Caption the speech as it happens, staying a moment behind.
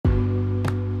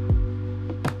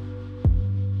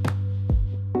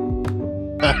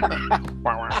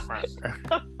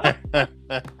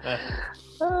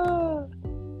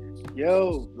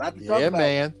Yo, lot to talk Yeah, about.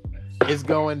 man. It's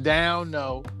going down,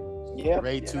 though. Yeah,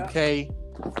 Ray 2K,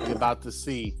 we're about to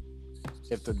see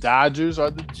if the Dodgers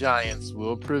or the Giants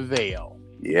will prevail.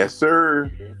 Yes,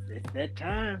 sir. It's that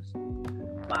time.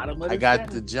 Bottom of the I got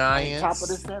seven. the Giants. Top of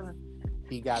the seven.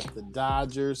 He got the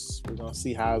Dodgers. We're gonna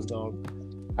see how it's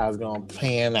gonna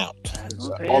pan out.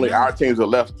 Only our teams are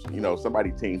left. You know,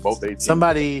 somebody team, both their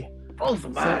teams. Both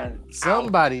of mine.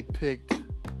 Somebody picked the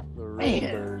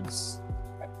Redbirds.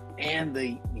 And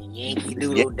the Yankee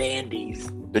Doodle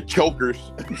Dandies. The chokers.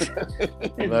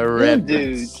 The Redbirds.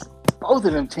 Dudes. Both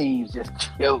of them teams just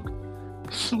choked.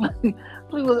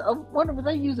 I wonder, were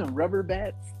they using rubber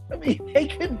bats? I mean, they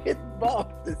couldn't hit the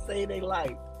ball to save their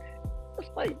life. It's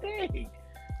like, dang.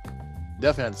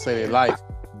 Definitely have to say their life.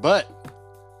 But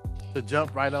to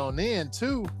jump right on in,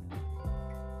 too,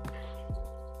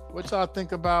 what y'all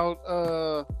think about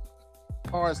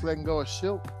Horace letting go of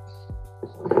Schilt?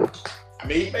 I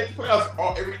mean, he made the playoffs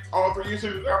all 3 years.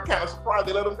 I'm kind of surprised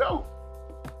they let him go.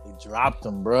 He dropped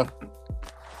him, bro.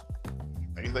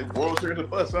 He's like World Series of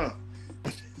bus, huh?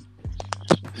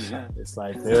 It's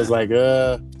like it was like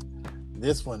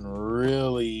this one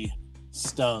really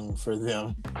stung for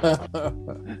them.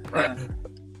 Right.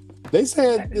 They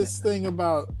said this thing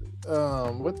about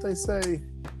what they say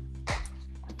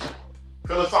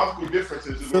Philosophical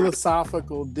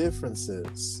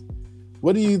differences.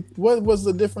 What was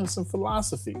the difference in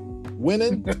philosophy?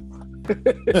 Winning?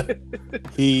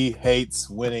 He hates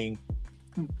winning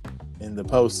in the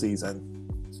postseason.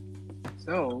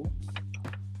 So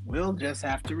we'll just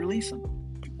have to release him.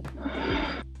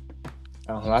 I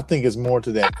don't know. I think it's more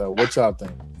to that, though. What y'all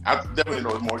think? I definitely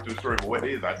know it's more to the story, but what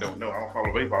it is, I don't know. I don't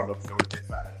follow baseball enough to know what's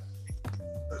inside.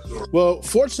 Well,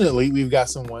 fortunately, we've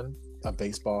got a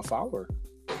baseball follower.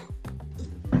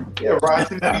 Yeah, Rod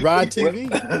TV.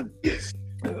 Yes.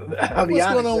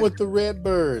 What's going on with the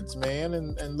Redbirds, man,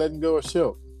 and letting go of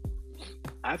Schilt?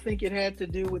 I think it had to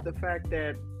do with the fact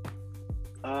that,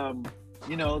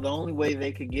 the only way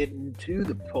they could get into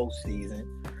the postseason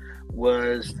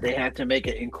was they had to make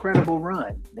an incredible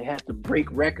run. They had to break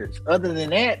records. Other than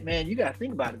that, man, you got to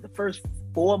think about it. The first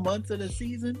 4 months of the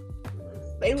season,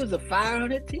 they was a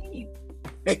 500 team.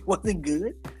 It wasn't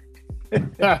good.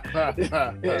 Our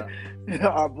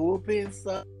bullpen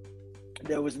sucked.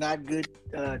 There was not good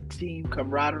team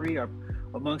camaraderie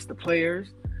amongst the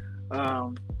players.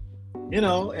 And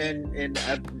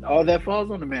all that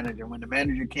falls on the manager. When the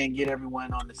manager can't get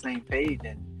everyone on the same page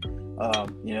and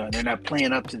they're not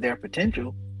playing up to their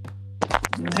potential,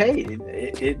 hey,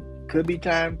 it could be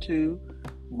time to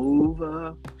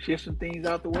shift some things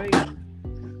out the way and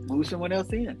move someone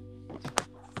else in.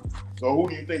 So who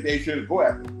do you think they should go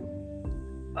after?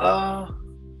 I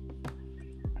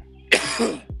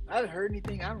haven't heard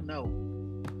anything. I don't know.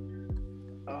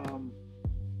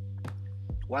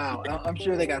 Wow, I'm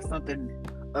sure they got something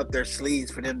up their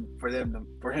sleeves for him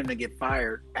to get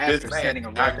fired after setting a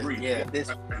record. I agree. Yeah,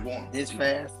 this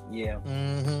fast. Yeah.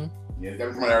 Mm-hmm. Yeah,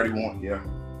 that's what I already want. Yeah.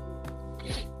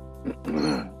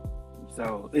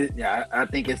 So I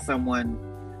think it's someone.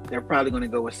 They're probably going to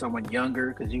go with someone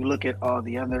younger because you look at all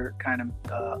the other kind of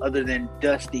other than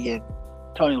Dusty and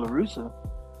Tony La Russa,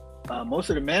 most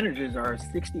of the managers are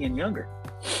 60 and younger.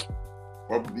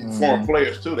 Or former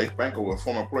players too. They bank over a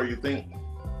former player. You think?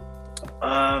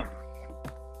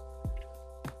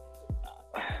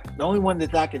 The only one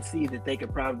that I could see that they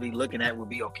could probably be looking at would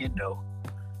be Oquendo.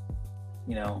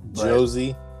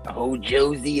 Josie.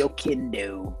 Josie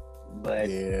Oquendo. But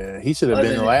yeah, he should have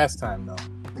been the last time though.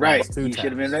 Right. He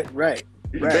should have been right.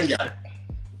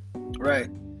 Right.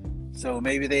 So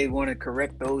maybe they want to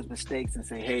correct those mistakes and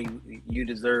say, hey, you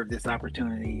deserve this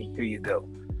opportunity. Here you go.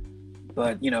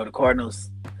 But, the Cardinals,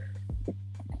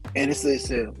 and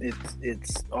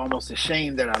it's almost a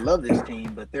shame that I love this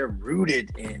team, but they're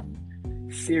rooted in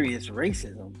serious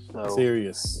racism. So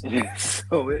serious.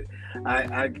 So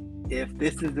if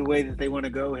this is the way that they want to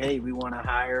go, hey, we want to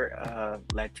hire a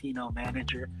Latino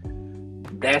manager,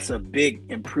 that's a big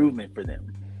improvement for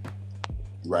them.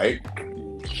 Right.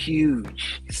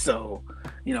 Huge. So,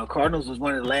 Cardinals was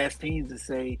one of the last teams to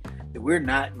say that we're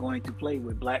not going to play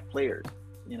with black players,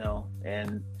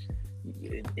 and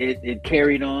it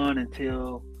carried on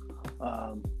until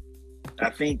I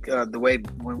think the way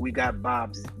when we got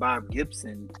Bob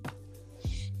Gibson,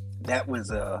 that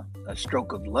was a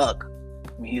stroke of luck.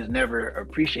 I mean, he was never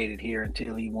appreciated here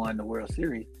until he won the World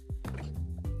Series.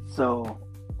 So,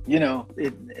 those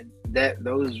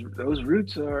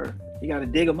roots are, you got to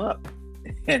dig them up,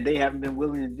 and they haven't been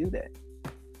willing to do that.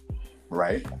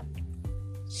 Right.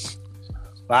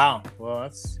 Wow. Well,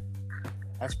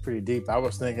 that's pretty deep. I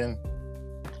was thinking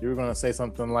you were going to say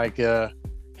something like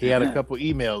he had a couple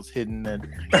emails hidden that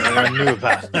no one knew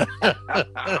about.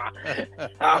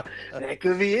 That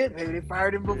could be it. Maybe they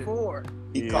fired him before.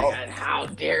 He Yeah. called. God, how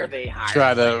dare they hire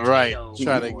try to Florentino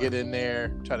try to before? get in there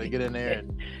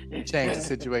and change the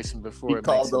situation before He it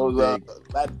called makes it those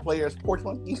big. Latin players porch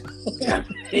monkeys.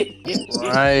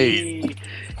 Right.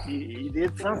 He did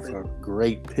That's something. a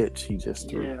great pitch he just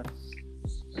threw. Yeah.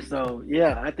 So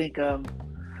yeah, I think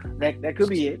that could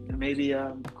be it. And maybe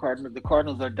the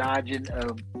Cardinals are dodging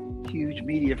a huge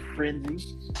media frenzy,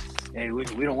 and we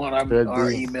don't want our Could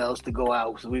be. emails to go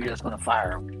out, so we're just going to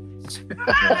fire them.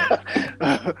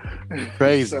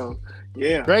 Crazy. So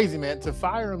yeah, Crazy, man. To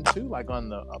fire him too, like on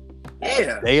the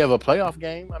yeah. day of a playoff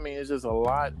game. I mean, it's just a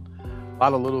lot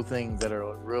of little things that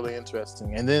are really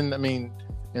interesting. And then, I mean,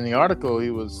 in the article, he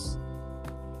was,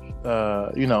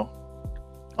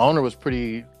 owner was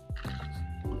pretty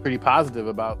positive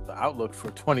about the outlook for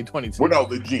 2022. Well, no,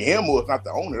 the GM was not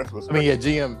the owner. That's what's. I mean, yeah,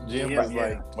 GM was Yeah.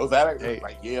 like, was that Hey.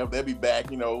 like, yeah, they'll be back.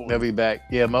 they'll be back.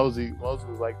 Yeah, Mosey was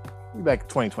like, be back in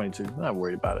 2022. I'm not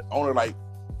worried about it. Owner like,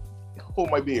 hold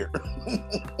my beer.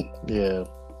 Yeah.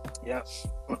 Yep.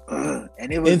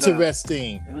 And it was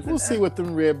Interesting. it was We'll an- see what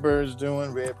them Redbirds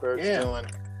doing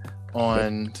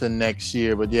on to next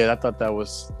year. But yeah, I thought that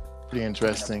was pretty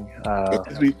interesting.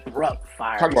 As we abrupt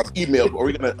fire. talk about emails, are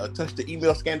we gonna touch the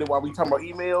email scandal while we talk about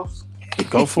emails?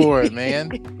 Go for it, man.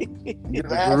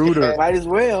 The Gruder. Might as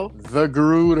well. The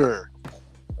Gruder.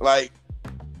 Like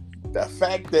the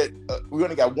fact that we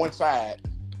only got one side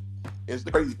is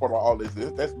the crazy part about all this.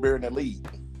 That's burying the lead.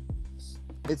 Man.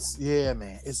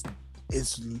 It's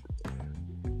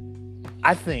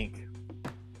I think,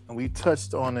 and we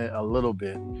touched on it a little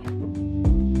bit.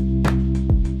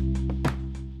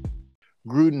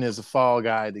 Gruden is a fall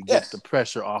guy to get Yes. the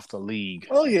pressure off the league.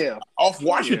 Oh yeah. Off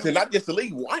Washington, not just the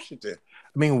league. Washington.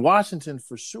 I mean, Washington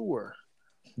for sure.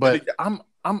 But I'm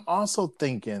also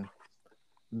thinking,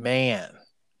 man,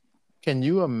 can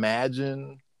you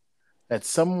imagine that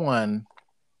someone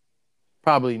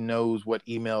probably knows what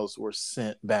emails were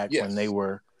sent back Yes. when they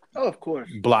were Oh, of course.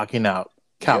 blocking out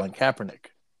Colin Kaepernick?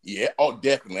 Yeah. Oh,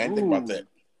 definitely. I didn't think about that.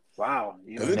 Wow.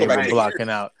 You Let's When go they back were to blocking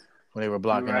out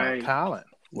Right. Colin.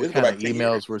 What Let's go kind back of 10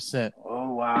 emails years. were sent?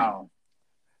 Oh wow.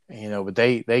 But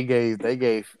they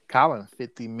gave Colin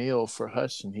 $50 million for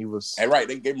Hush, and he was And right,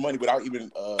 they gave money without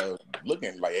even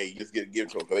looking. Like, hey, just give it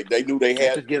to them. They knew they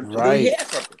had. Just give them- Right. They had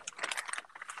something.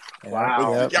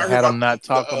 Wow. Yep, Y'all heard had about him not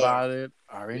talk the, about it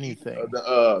or anything.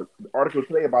 The article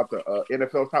today about the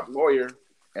NFL top lawyer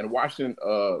and Washington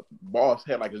boss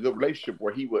had like a good relationship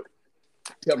where he would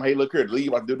tell him, "Hey, look here, the league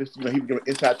about to do this." He would give him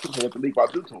inside tips on what the league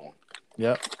about to do to him.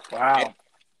 Yep. Wow.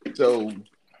 So,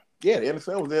 yeah, the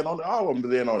NFL was in on it. All of them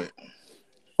was in on it.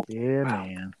 Yeah, Wow.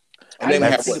 man. I And didn't then even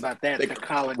have think what? about that. They The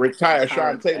Colin retire Sean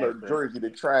Colin Taylor Kaepernick. jersey to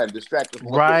try and distract us.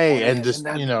 Right, and Yeah, just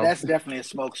that- you know, that's definitely a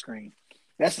smoke screen.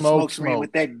 That's a Smoke, smoke screen smoke.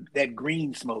 with that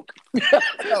green smoke.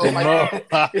 Oh, my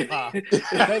God.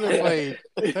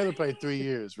 Taylor played 3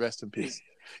 years. Rest in peace.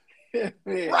 Right.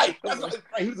 Right.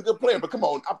 He was a good player, but come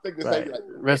on. I'm thinking the Right. same. Like,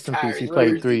 Rest in peace. He Retired played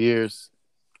jersey. 3 years.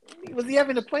 Was he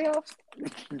having the playoffs?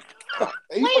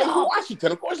 he played for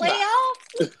Washington, of course not.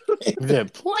 Yeah,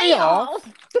 playoffs.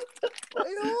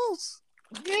 Playoffs.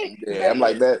 Yeah, I'm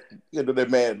like that. You know, that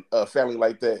man, family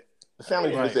like that. The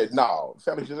family Right. just said, no. The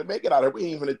family just said, make it out of here.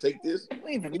 We ain't going to take this.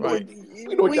 We even- Right. we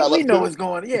know what y'all we up know to. what's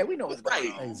going on. Yeah, we know what's going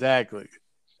Right. on.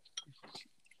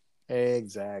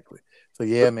 Exactly. So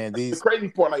yeah, man. The These. crazy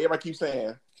part, like everybody keeps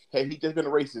saying, hey, he just been a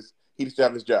racist. He just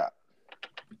have his job.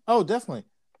 Oh, definitely.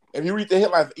 If you read the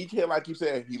headlines, each headline keeps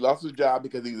saying he lost his job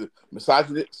because he's a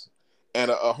misogynist and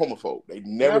a homophobe. They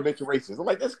never Yep. mention racist. I'm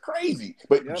like, that's crazy.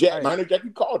 But Yep. Minor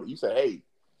Jackie called it. You said, hey,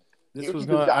 This He'll was keep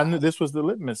his going. I job. knew this was the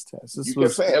litmus test. This you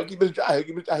was. kept saying, he'll keep his job. He'll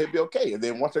keep his job. He'll be okay. And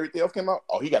then once everything else came out,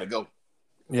 oh, he got to go.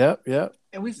 Yep.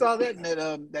 And we saw that in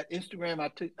that Instagram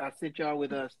I sent y'all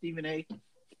with Stephen A.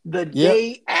 The Yep.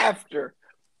 day after.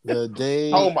 The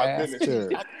day Oh, my after.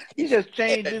 goodness. He just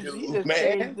changed Yeah, his. He dude, just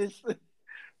man. changed this.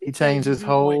 He changed his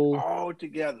whole. all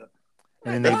together.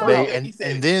 And That's then all. they He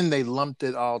said- and then they lumped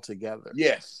it all together.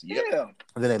 Yes. Yep. Yeah.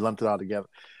 And then they lumped it all together.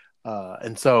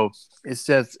 And so it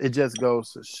just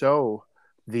goes to show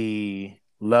the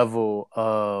level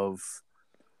of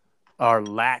or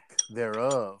lack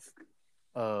thereof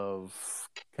of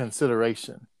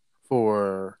consideration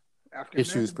for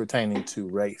issues pertaining to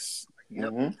race, Yep.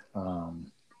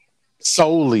 Mhm.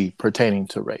 solely pertaining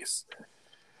to race.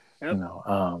 Yep. You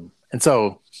know, and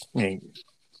so I mean,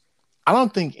 I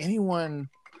don't think anyone,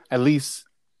 at least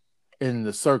in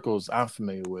the circles I'm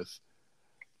familiar with,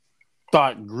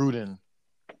 thought Gruden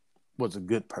was a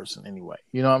good person anyway.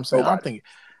 You know what I'm saying? Nobody. I don't think,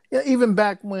 yeah, even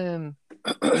back when,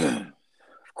 Of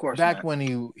course, back not. when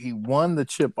he won the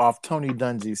chip off Tony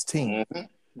Dungy's team,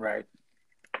 Right.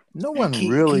 no And one Key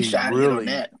really, shot hit on really.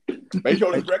 that. Major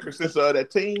League record since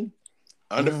that team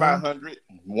under 500,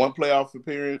 one playoff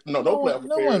appearance. No playoff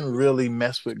No appearance. one really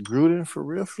messed with Gruden for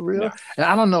real. No. And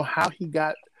I don't know how he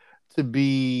got to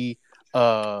be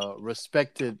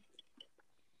respected,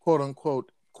 quote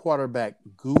unquote, quarterback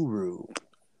guru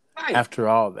after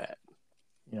all that.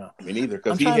 You know, I mean, either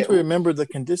I'm trying to remember the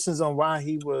conditions on why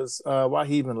he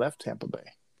even left Tampa Bay.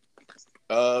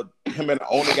 Him and the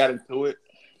owner got into it.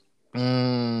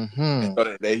 Mm-hmm. So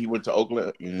that day he went to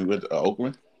Oakland. He went to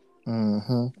Oakland.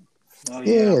 Mm-hmm. Oh,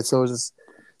 yeah.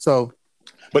 So.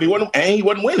 But he wasn't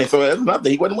winning. So that's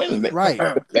nothing. He wasn't winning. Right.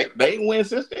 They ain't win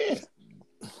since then.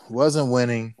 Wasn't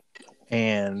winning,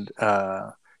 and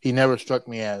he never struck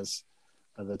me as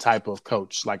the type of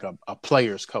coach, like a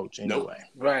player's coach anyway.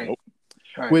 Nope. Right. Nope.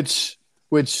 Right.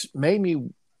 Which made me,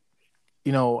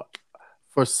 you know,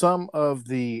 for some of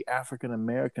the African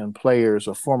American players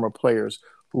or former players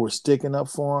who were sticking up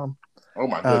for him, oh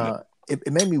my goodness,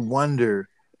 it made me wonder,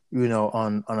 you know,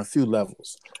 on a few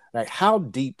levels, like how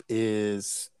deep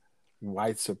is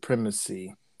white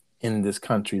supremacy in this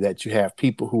country that you have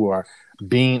people who are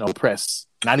being oppressed,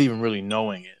 not even really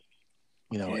knowing it,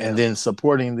 you know, and then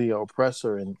supporting the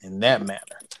oppressor in that manner.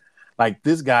 Like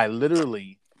this guy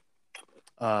literally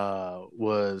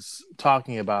was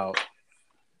talking about,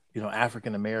 you know,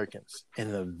 African Americans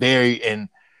in a very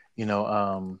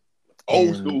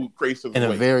old school crazy in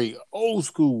a very old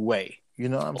school way. You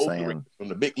know what I'm saying? From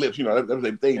the big lips, you know, that was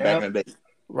a thing back in the day.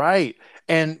 Right.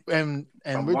 And we're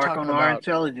mark talking on our about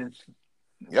intelligence.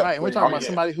 Yep. Right. And we're talking about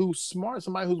somebody who's smart,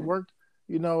 somebody who's worked,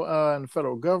 you know, in the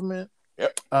federal government.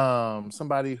 Yep.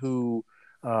 Somebody who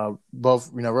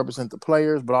both, you know, represent the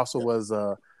players, but also was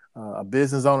a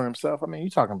business owner himself. I mean,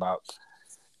 you're talking about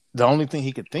the only thing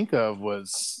he could think of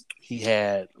was he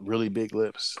had really big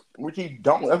lips. Which he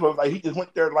don't. That's what, like, he just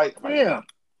went there like yeah.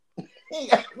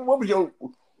 What was your...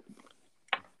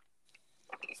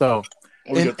 So,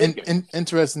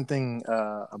 interesting thing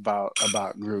about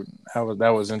Gruden. That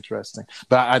was interesting.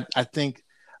 But I think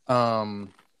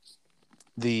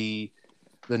the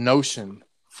notion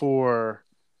for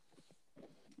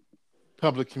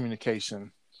public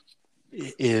communication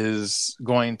is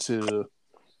going to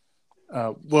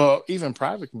even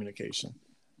private communication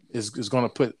is going to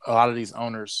put a lot of these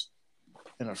owners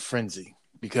in a frenzy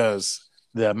because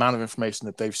the amount of information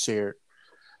that they've shared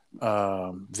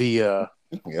via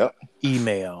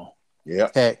email,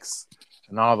 text,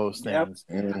 and all those things.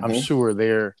 Mm-hmm. I'm sure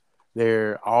they're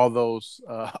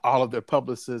all of their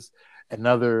publicists and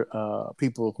other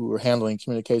people who are handling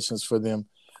communications for them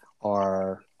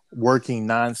are working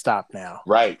nonstop now,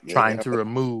 right? Trying to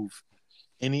remove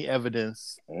any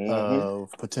evidence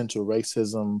of potential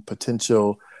racism,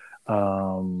 potential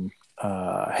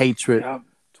hatred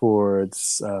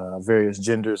towards various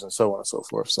genders, and so on and so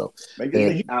forth. So,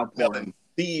 he's telling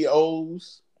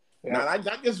CEOs, not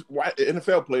just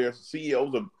NFL players,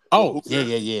 CEOs of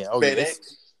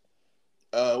FedEx.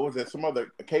 Was there some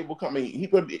other cable company? He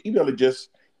really just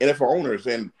NFL owners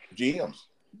and GMs.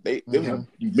 There's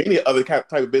many other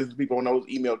type of business people on those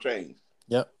email chains.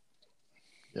 Yep.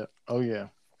 Oh yeah.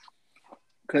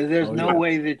 Because there's no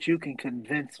way that you can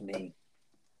convince me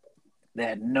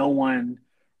that no one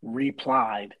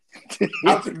replied.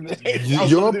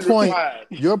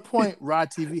 Your point, Rod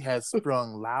TV has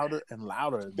sprung louder and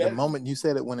louder the moment you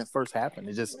said it when it first happened.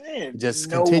 It just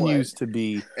continues to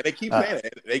be. And they keep saying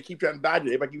it. They keep trying to dodge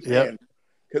it. Everybody keeps saying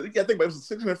because you got to think about it was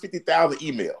 650,000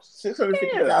 emails.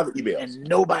 650,000 emails. And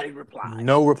nobody replied.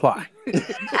 No reply.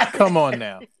 Come on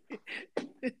now.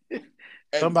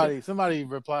 Somebody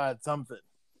replied something.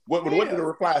 What did the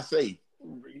reply say?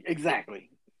 Exactly.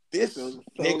 This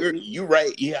nigger, you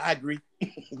right. Yeah, I agree.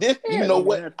 This, you know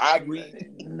what? I agree.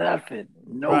 Nothing.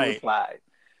 No reply.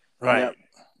 Right.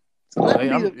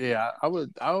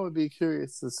 Yep. I would be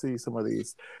curious to see some of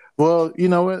these. Well, you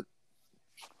know what?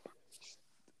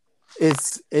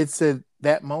 It's at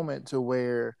that moment to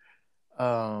where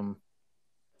I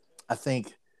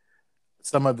think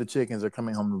some of the chickens are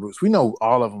coming home to roost. We know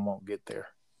all of them won't get there.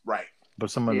 Right.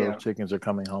 But some of those chickens are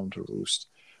coming home to roost,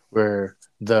 where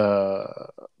the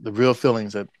real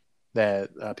feelings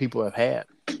that people have had.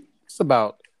 It's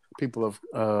about people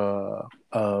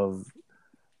of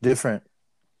different,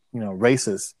 you know,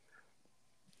 races.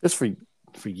 Just for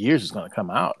years, it's going to come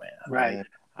out, man. Right.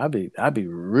 I'd be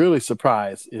really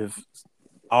surprised if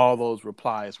all those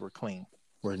replies were clean,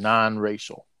 were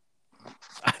non-racial.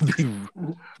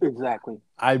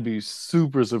 I'd be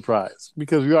super surprised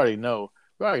because we already know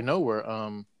already know where.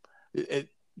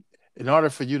 In order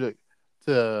for you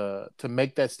to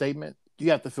make that statement,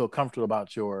 you have to feel comfortable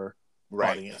about your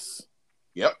audience.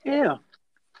 Yep. Yeah.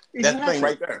 Exactly. That's the thing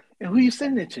right there. And who you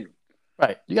sending it to?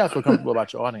 Right. You got to feel comfortable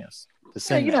about your audience.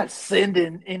 You're not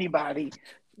sending anybody.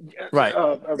 Right.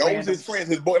 Those his friends,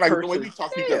 his boy, like the way we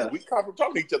talk to each other. We come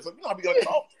talking to each other. So you know, be gonna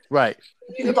talk. Right.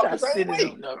 You're not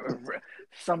sending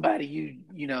somebody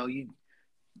you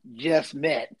just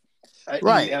met.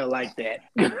 Right. Like that.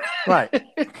 Right.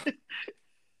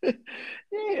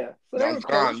 Yeah. So no,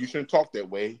 John, you shouldn't talk that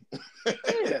way.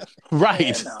 Yeah.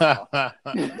 Right. Yeah, no.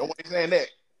 Nobody's saying that.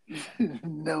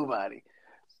 Nobody.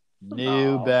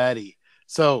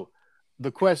 So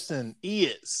the question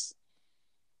is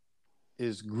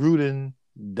Gruden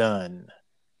done?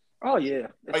 Oh yeah.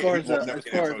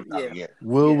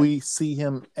 Will we see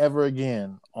him ever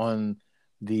again on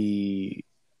the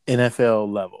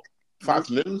NFL level? Fox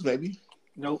News, maybe.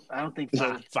 Nope, I don't think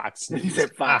so. Fox News. He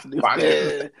said Fox News.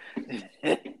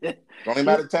 Only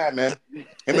matter of time, man. Him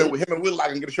and Will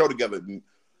can get a show together.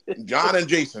 John and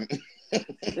Jason.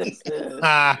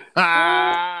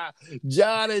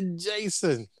 John and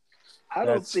Jason. I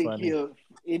don't think he'll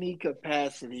any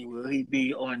capacity will he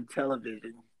be on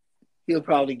television. He'll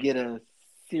probably get a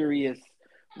serious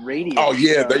radio. Oh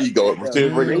yeah, there you go.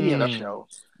 Radio show.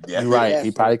 Yeah, you're right.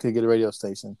 He probably could get a radio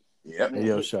station. Yep.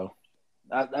 Radio show.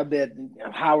 I bet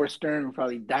Howard Stern was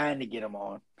probably dying to get him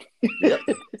on. Yep.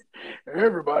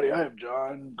 Everybody, I have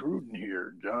John Gruden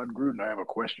here. John Gruden, I have a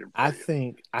question for you.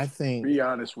 I think. Be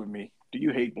honest with me. Do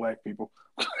you hate black people?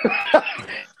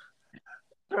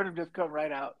 Stern just come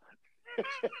right out.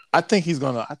 I think he's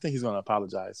gonna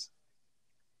apologize.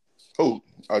 Oh,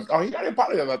 he already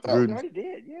apologized. I thought he already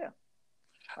did. Yeah,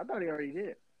 I thought he already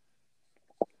did.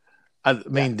 I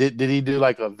mean, did he do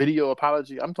like a video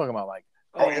apology? I'm talking about like.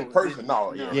 In person?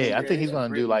 No. Yeah, I think he's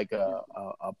going to do like a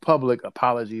public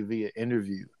apology via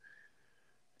interview.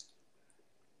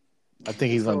 I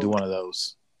think he's going to do one of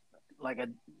those. I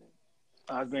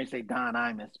was going to say Don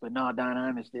Imus, but no, Don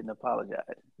Imus didn't apologize.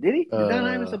 Did he? Did Don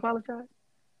Imus apologize?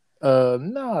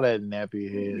 No, that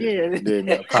nappy head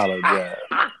didn't apologize.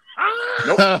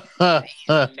 Nope.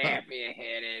 Nappy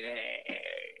headed.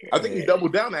 I think he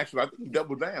doubled down. Actually, I think he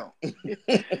doubled down.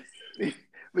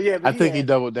 I think he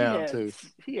doubled down too.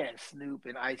 He had Snoop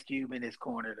and Ice Cube in his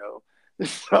corner though,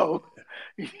 so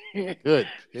good.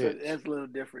 So that's a little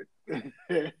different.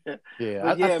 Yeah,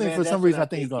 I think for some reason I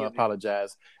think he's going to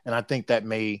apologize, and I think that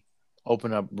may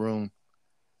open up room.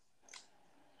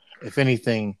 If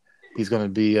anything, he's going to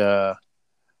be a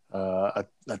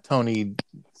Tony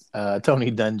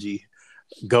Dungy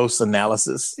ghost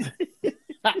analysis.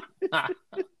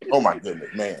 Oh my goodness,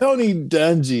 man! Tony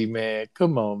Dungy, man,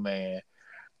 come on, man.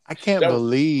 I can't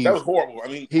believe that was horrible. I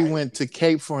mean, he went to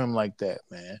Cape for him like that,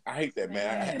 man. I hate that,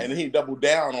 man. And then he doubled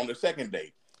down on the second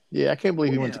day. Yeah, I can't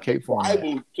believe he went to Cape for him. I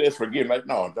will just forgive him. Like,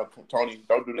 no, Tony,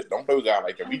 don't do that. Don't play with a guy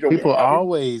like that. People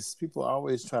always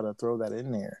try to throw that in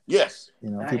there. Yes,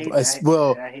 people. I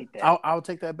hate that. I'll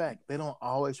take that back. They don't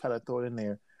always try to throw it in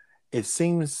there. It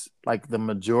seems like the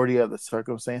majority of the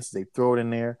circumstances they throw it in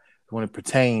there when it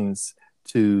pertains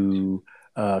to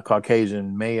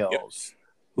Caucasian males.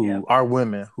 Who are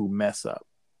women who mess up?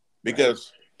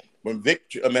 Because when Vic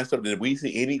messed up, did we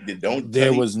see any?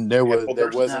 There wasn't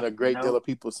a great deal of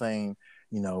people saying,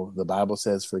 the Bible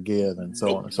says forgive and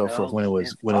so on and so forth. When it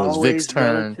was Vic's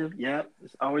turn,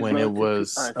 it's always when it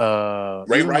was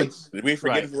Ray Rice. Did we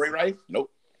forget Ray Rice? Nope.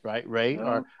 Right, Ray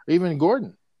or even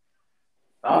Gordon.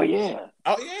 Oh yeah,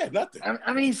 nothing.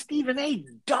 I mean, Stephen A.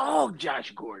 dogged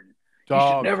Josh Gordon. He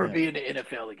should never be in the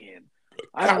NFL again.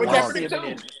 I don't want to see him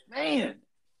in it, man.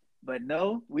 But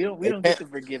no, we don't get the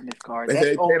forgiveness card. They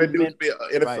say to do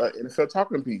NFL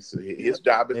talking piece. His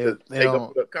job is to take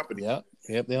up the company. Yep.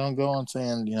 They don't go on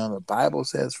saying, the Bible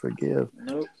says forgive.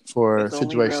 Nope. For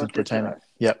situations pertaining.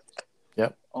 Yep.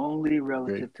 Only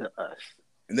relative to us.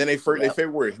 And then they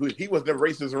February. He was never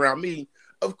racist around me.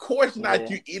 Of course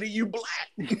not. You idiot. You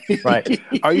black. Right.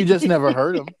 Or you just never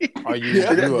heard him. Or you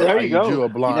drew a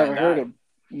blind eye. You never heard him.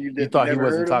 You thought he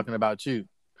wasn't talking about you.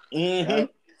 Mm-hmm.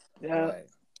 Yeah. Right.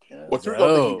 Well,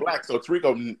 Tirico thinks he's black, so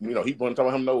Tirico, he wasn't talking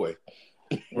about him no way.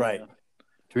 Right.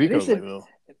 Tirico's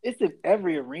it's in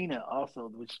every arena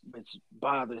also, which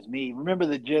bothers me. Remember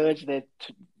the judge that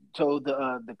told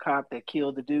the cop that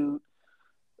killed the dude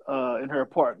in her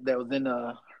apartment that was in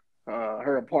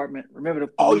her apartment? Remember the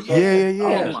police? Yeah.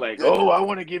 I was like, I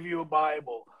want to give you a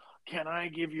Bible. Can I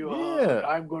give you a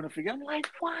I'm going to figure. I'm like,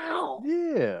 wow.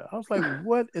 Yeah. I was like,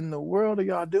 what in the world are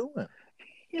y'all doing?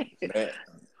 It's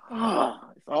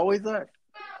always us.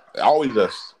 Always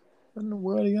us. What in the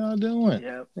world are y'all doing?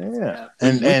 Yeah.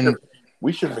 And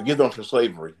We should forgive them for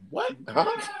slavery. What? Huh?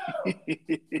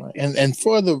 And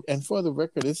for the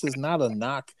record, this is not a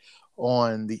knock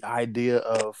on the idea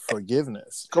of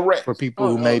forgiveness. Correct. For people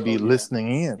who may be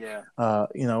listening in. Yeah.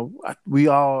 We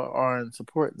all are in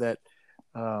support that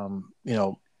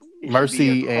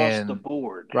mercy and the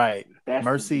board. Right.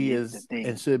 Mercy is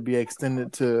and should be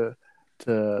extended to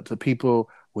people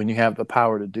when you have the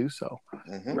power to do so.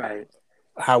 Mm-hmm. Right.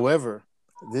 However,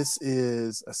 this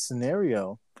is a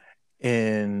scenario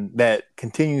that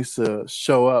continues to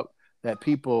show up that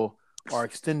people are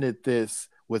extended this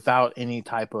without any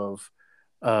type of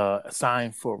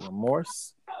sign for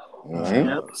remorse,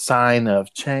 sign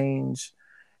of change,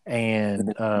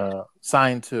 and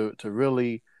sign to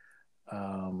really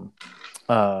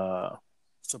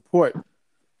support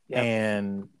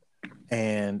and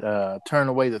turn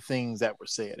away the things that were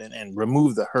said and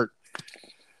remove the hurt.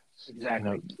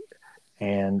 Exactly.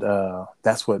 And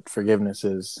that's what forgiveness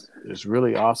is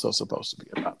really also supposed to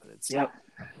be about.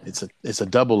 It's a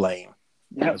double aim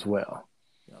as well,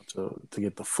 to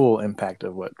get the full impact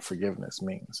of what forgiveness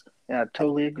means. Yeah, I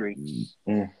totally agree.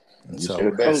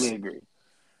 Totally agree.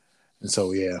 And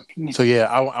so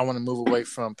I want to move away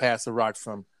from Pass the Rock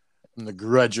from the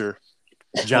Grudger,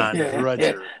 John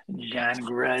Grudger, John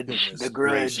Grudge, the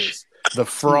Grudge, gracious. The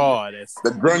fraud, the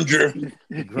Grunger,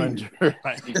 the Grunger,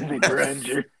 right? The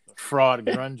Grunger, the fraud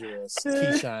Grunger, as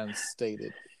Keyshawn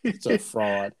stated. It's a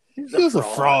fraud. He was a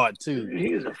fraud too.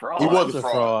 He was a fraud. He was a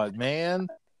fraud, man.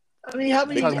 I mean, how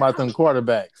many talking about them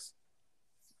quarterbacks?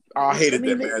 Oh, I hated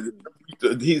that, man.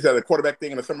 He's at a quarterback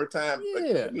thing in the summertime.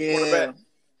 Yeah.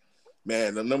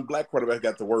 Man, them black quarterbacks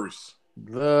got the worst.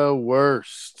 The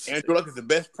worst. Andrew Luck is the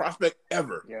best prospect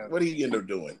ever. Yeah. What did he end up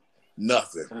doing?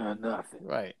 Nothing. Nothing.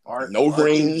 Right. No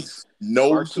rings.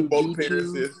 No Super Bowl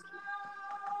appearances.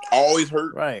 Always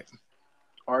hurt. Right.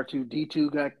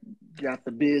 R2D2 got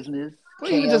the business.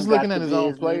 Well, even just looking at his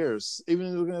own players,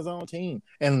 even looking at his own team,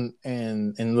 and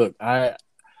look, I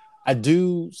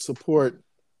do support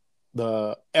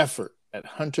the effort that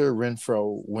Hunter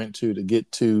Renfrow went to get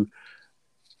to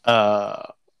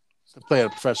play at a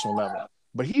professional level.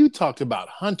 But he talked about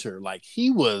Hunter like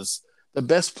he was the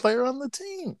best player on the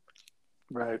team.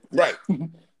 Right.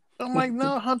 I'm like,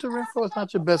 no, Hunter Renfrow is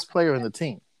not your best player on the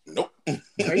team. Nope.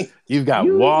 Right? You've got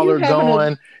Waller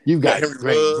going. You've got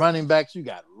great running backs. You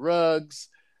got Ruggs.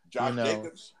 Josh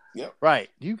Jacobs. Yep. Right.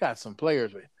 You got some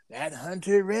players with that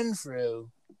Hunter Renfrow.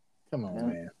 Come on,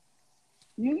 man.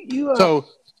 You heard of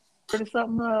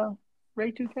something,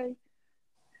 Ray 2K?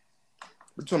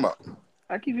 What you talking about?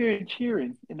 I keep hearing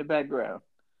cheering in the background.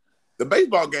 The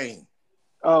baseball game.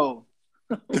 Oh.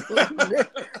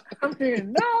 I'm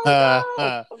hearing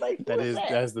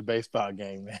that's the baseball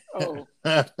game, man. Oh.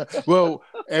 Well,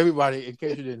 everybody, in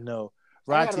case you didn't know,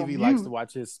 Rod TV likes to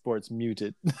watch his sports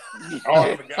muted.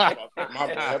 I forgot about that. My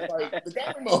bad.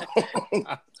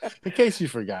 In case you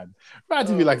forgot, Rod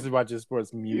TV likes to watch his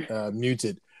sports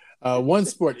muted. One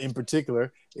sport in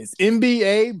particular is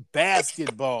NBA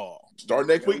basketball. Start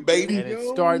next week, baby. And it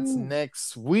starts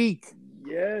next week.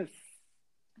 Yes.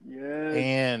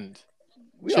 And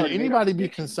should anybody be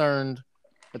concerned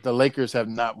that the Lakers have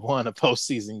not won a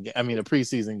preseason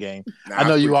game? I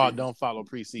know you all don't follow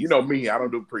preseason. You know me, I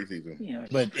don't do preseason.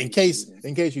 But in case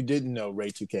you didn't know, Ray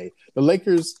 2K, the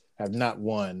Lakers have not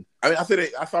won. I mean, I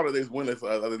saw that they was winning the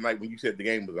other night when you said the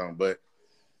game was on, but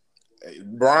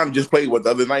Bron just played the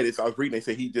other night. I was reading, they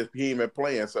said he ain't been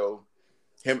playing, so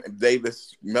him,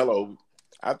 Davis, Melo,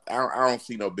 I don't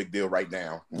see no big deal right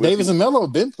now. Davis and Melo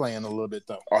have been playing a little bit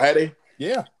though. Oh, had they?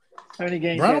 Yeah. How many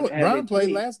games? Bron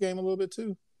played last game a little bit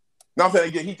too. No, I'm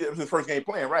saying it was his first game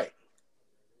playing, right?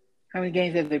 How many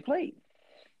games have they played?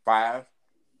 5.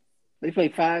 They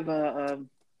played 5. 5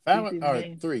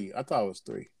 or 3? I thought it was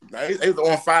 3. They was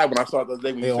on 5 when I saw it the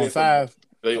other day. They on 5.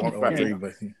 They on 5. 3,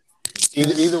 but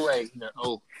either way, they're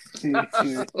O.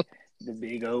 The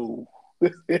big O.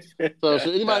 So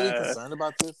should anybody be concerned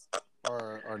about this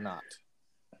or not?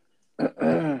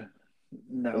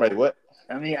 No. Wait, what?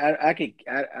 I mean,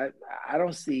 I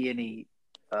don't see any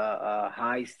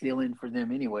high ceiling for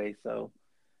them anyway. So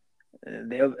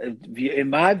they'll, in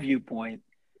my viewpoint,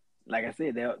 like I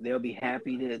said, they'll be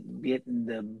happy to get in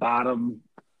the bottom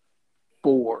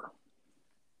 4.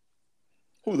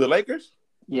 Who, the Lakers?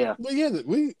 Yeah. Well, yeah,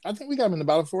 I think we got them in the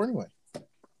bottom 4 anyway.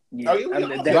 Yeah.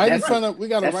 Right in front of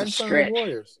the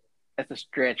Warriors. That's a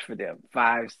stretch for them.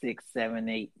 5, 6, 7,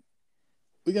 8.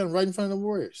 We got them right in front of the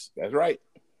Warriors. That's right.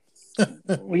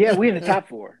 Well, yeah, we're in the top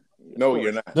 4. No,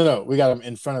 you're not. No, we got them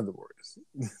in front of the Warriors.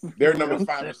 They're number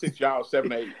 5 or 6, y'all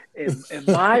 7 or 8. In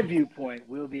my viewpoint,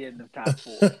 we'll be in the top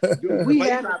 4. Dude,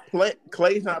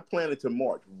 Clay's not playing until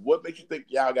March. What makes you think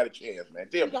y'all got a chance, man?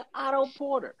 We got Otto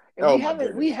Porter.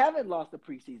 And we haven't lost a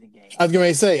preseason game. I was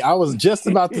going to say, I was just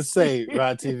about to say,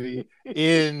 Rod TV,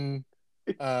 in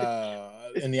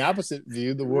the opposite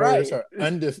view, the Warriors are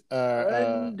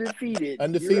undefeated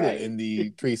in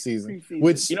the preseason.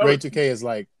 Which Ray 2K is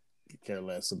like, care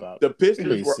less about. The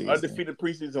Pistons were undefeated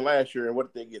preseason last year, and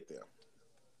what did they get them?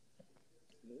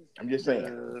 I'm just saying.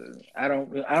 I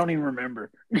don't even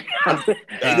remember. That's the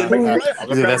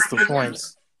point.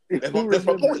 That's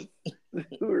my point.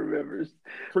 Who remembers?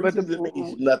 Preseason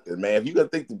means nothing, man. If you're gonna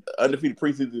think the undefeated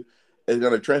preseason is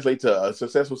gonna translate to a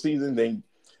successful season, then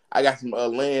I got some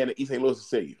land in East St. Louis to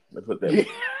sell you. Let's put that.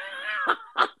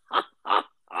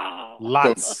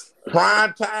 Lots. So,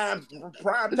 prime time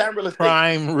real estate.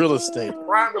 Prime real estate.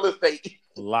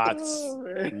 Lots.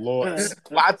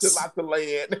 Lots of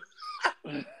land.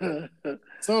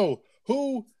 So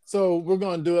we're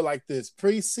gonna do it like this.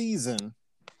 Preseason,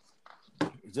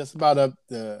 just about up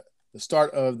the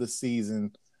start of the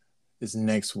season is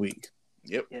next week.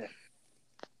 Yep. Yeah.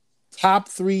 Top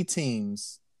 3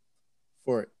 teams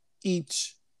for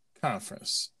each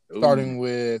conference. Starting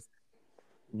with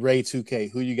Ray 2K.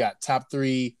 Who you got? Top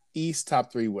 3 East,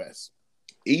 top 3 West.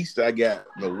 East, I got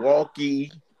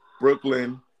Milwaukee,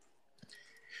 Brooklyn,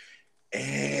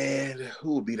 and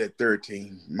who would be that third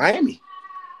team? Miami.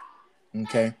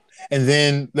 Okay. And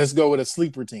then let's go with a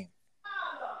sleeper team.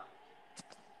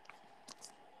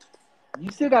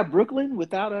 You still got Brooklyn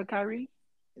without Kyrie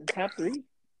in top 3?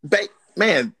 They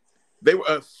were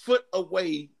a foot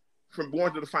away from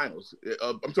going to the finals.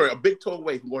 I'm sorry, a big toe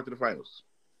away from going to the finals.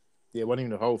 Yeah, it wasn't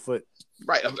even a whole foot.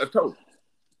 Right, a toe.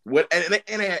 And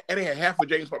they had half of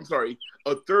James Harden. I'm sorry,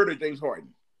 a third of James Harden.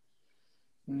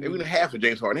 They were half of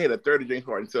James Harden. They had a third of James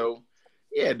Harden. So,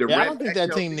 I don't think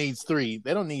that team needs 3.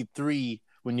 They don't need 3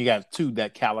 when you got 2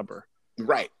 that caliber.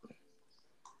 Right.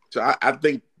 So I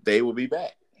think they will be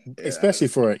back, especially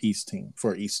for an East team.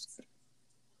 For East.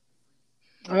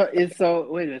 So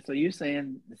wait a minute. So you're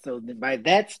saying by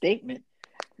that statement,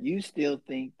 you still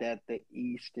think that the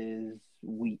East is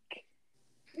weak?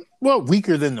 Well,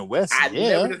 weaker than the West. I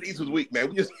never said the East was weak,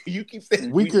 man. You keep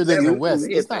saying weaker than the West.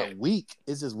 It's not weak.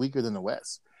 It's just weaker than the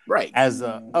West. Right. As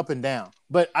up and down.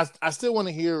 But I still want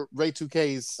to hear Ray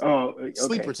 2K's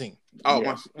sleeper team. Oh,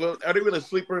 yeah. Well, are they really a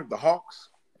sleeper? The Hawks?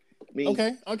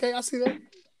 Okay, I see that.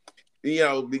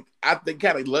 I think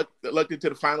kind of lucked into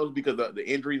the finals because of the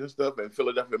injuries and stuff, and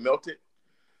Philadelphia melted.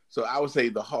 So I would say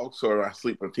the Hawks are our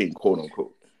sleeper team, quote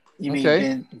unquote. You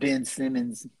mean Ben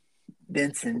Simmons,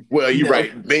 Benson? Well, you're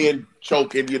right. Ben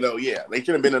choking, they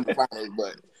should have been in the finals,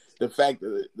 but the fact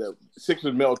that the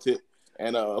Sixers melted,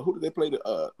 and who did they play?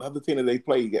 The other team that they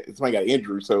played, somebody got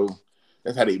injured, so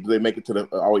that's how they make it to the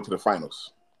all the way to the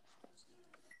finals.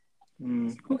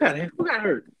 Who got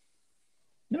hurt?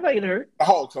 Nobody got hurt. The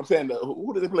Hawks. I'm saying,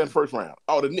 who did they play in the first round?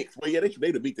 Oh, the Knicks. Well, yeah, they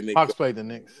beat the Knicks. Hawks played the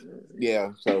Knicks.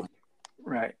 Yeah, so.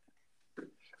 Right.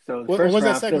 So first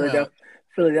round, second round?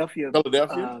 Philadelphia.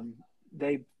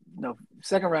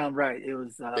 Second round, right. It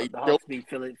was the Hawks beat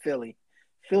Philly.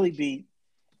 Philly beat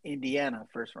Indiana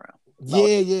first round.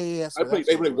 Yeah.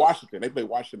 They played Washington.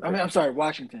 I'm sorry,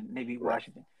 Washington. They beat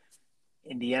Washington.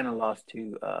 Indiana lost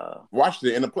to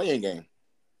Washington in the playing game.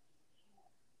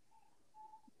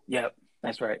 Yep.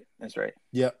 That's right.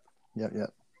 Yep.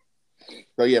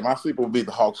 So yeah, my sleeper would be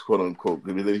the Hawks, quote unquote.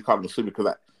 They call them sleeper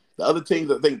because the other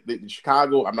teams, I think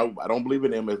Chicago. I don't believe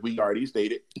in them, as we already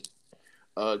stated.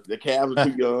 The Cavs are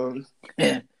too young.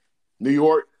 New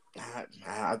York,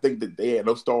 I think that they had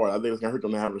no stars. I think it's gonna hurt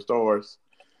them to have the stars.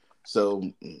 So,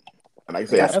 like I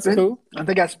said, that's cool.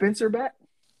 They got Spencer back.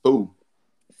 Who?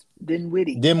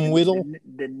 Dinwiddie.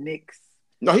 The Knicks.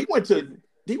 No, he went to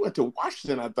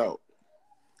Washington. I thought.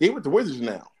 He went to Wizards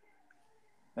now.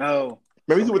 Oh.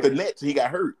 Maybe he was with the Nets. He got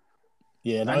hurt.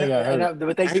 Yeah, now he got hurt.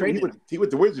 But they traded him. He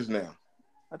went to Wizards now.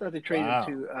 I thought they traded him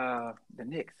to the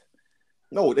Knicks.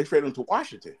 No, they traded him to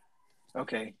Washington.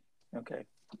 Okay.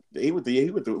 He went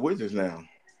to Wizards now.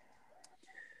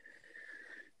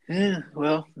 Yeah,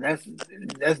 well, that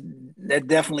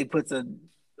definitely puts a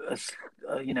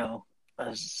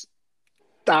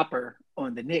stopper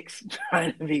on the Knicks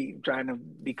trying to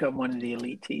become one of the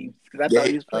elite teams, because I thought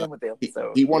he was playing with them.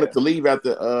 So he wanted to leave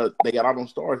after they got all those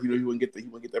stars. He wouldn't get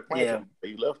their plan. Yeah.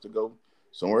 He left to go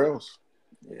somewhere else.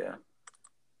 Yeah.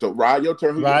 So Rod, your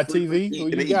turn. Rod TV, who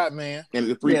you got, man? And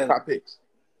the 3 top picks.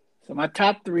 So my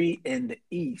top 3 in the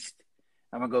East,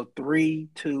 I'm gonna go 3,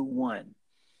 2, 1.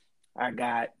 I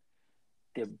got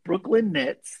the Brooklyn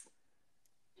Nets,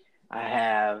 I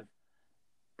have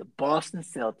the Boston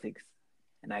Celtics,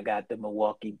 and I got the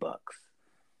Milwaukee Bucks.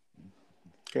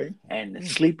 Okay. And the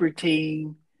sleeper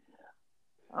team,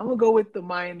 I'm gonna go with the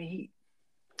Miami Heat.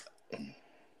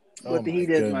 But the Heat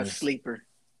is my sleeper.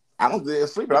 I don't think they're a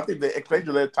sleeper. I think they're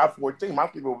especially top 14. My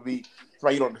sleeper would be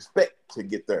somebody you don't expect to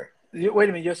get there. Wait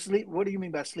a minute, what do you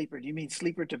mean by sleeper? Do you mean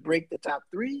sleeper to break the top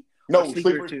 3? No,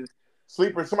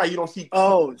 sleeper. Somebody you don't see.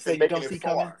 Oh, so you don't see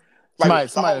coming. Somebody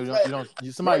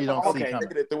you don't see coming.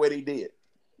 The way they did.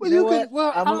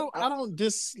 Well, I don't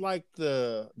dislike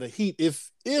the Heat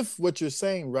if what you're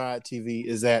saying, Rod TV,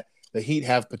 is that the Heat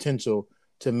have potential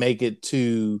to make it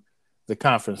to the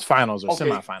conference finals or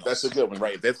semifinals. That's a good one,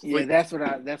 right? That's what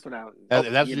I. That's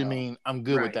what you mean. I'm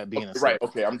good with that being a sleeper. Right.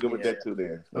 Okay, I'm good with that too.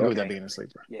 Then I'm good with that being a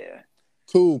sleeper. Yeah.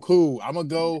 Cool. I'm gonna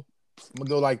go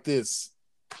like this.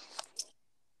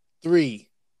 3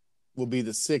 will be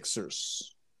the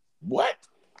Sixers. What?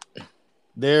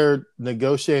 They're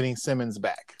negotiating Simmons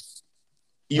back.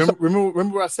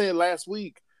 Remember what I said last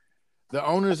week? The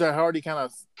owners have already kind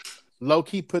of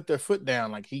low-key put their foot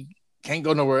down, like he can't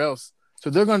go nowhere else. So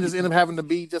they're going to just end up having to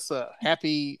be just a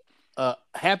happy,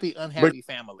 unhappy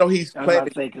family. No, he's playing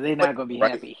because they're not going to be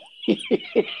happy. He's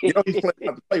playing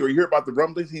not to play. Or you hear about the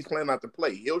rumblings, he's playing not to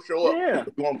play. He'll show up. Yeah.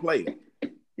 He won't play.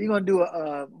 He's going to do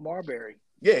a Marbury.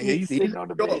 Yeah, he's on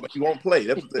the bench. But he won't play.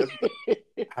 That's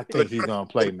I think he's going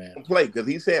to play, man. Play because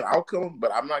he said I'll come,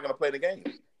 but I'm not going to play the game.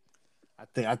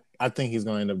 I think he's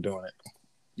going to end up doing it.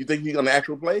 You think he's going to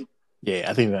actually play? Yeah,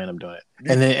 I think he's going to end up doing it.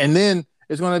 And then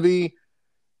it's going to be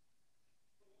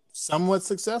somewhat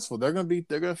successful. They're going to be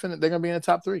in the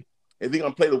top 3. Is he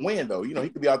going to play to win though? He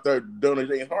could be out there doing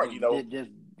his heart.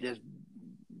 Just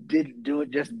do it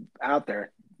just out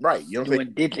there. Right. You know what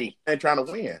I'm saying? Diddly and trying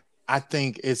to win. I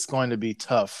think it's going to be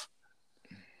tough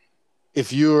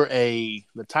if you're the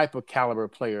type of caliber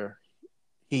player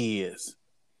he is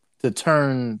to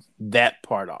turn that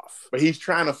part off. But he's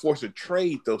trying to force a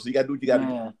trade though, so you got to do what you got to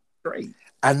do. Trade.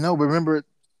 I know, but remember,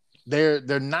 they're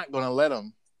not going to let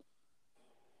him.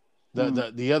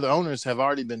 The other owners have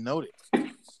already been notified.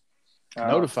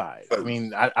 I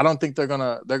mean, I don't think they're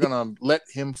gonna let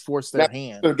him force their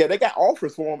hand. They got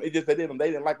offers for him. It just they didn't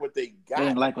like what they got. They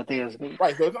didn't like what they was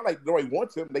right. So it's not like nobody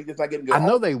wants him. They just not getting good. I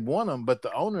know they want him, but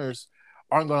the owners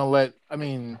aren't gonna let. I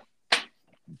mean,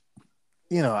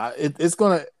 it's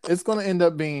gonna end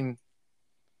up being.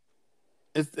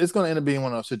 It's gonna end up being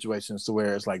one of those situations to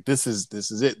where it's like this is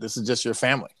it. This is just your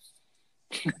family.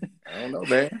 I don't know,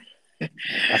 man.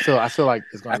 I feel like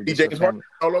it's going to be James Harden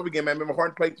all over again, man. Remember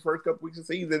Harden played the first couple weeks of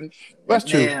the season. That's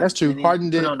true. That's true.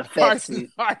 Harden did. Harden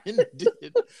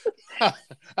did.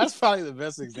 That's probably the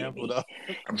best example, though.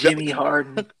 Jimmy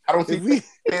Harden. I don't see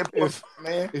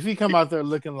if he come out there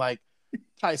looking like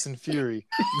Tyson Fury,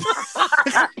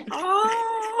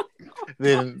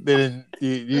 then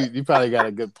you probably got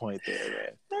a good point there,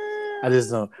 man. I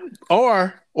just don't.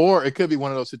 Or it could be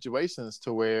one of those situations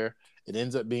to where it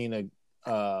ends up being a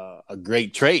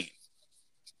great trade.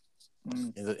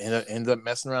 Ends up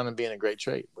messing around and being a great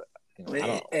trade, but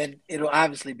and it'll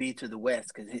obviously be to the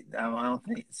West because I don't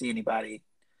see anybody.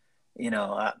 You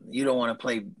don't want to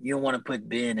play. You don't want to put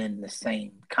Ben in the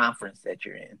same conference that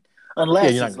you're in,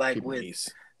 unless it's like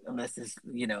unless it's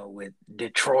with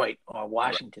Detroit or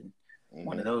Washington,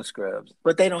 one of those scrubs.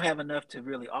 But they don't have enough to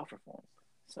really offer for them.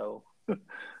 So.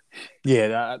 You're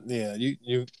gonna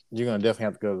definitely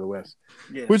have to go to the West,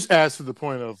 which adds to the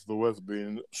point of the West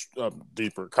being a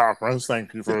deeper conference.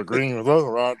 Thank you for agreeing with us,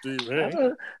 Rod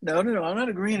TV. No, I'm not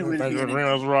agreeing with you. Thank you for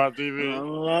agreeing with us, Rod TV.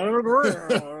 I'm not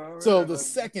agreeing. So the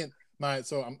second,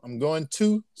 I'm going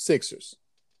 2 Sixers.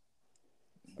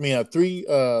 I mean, 3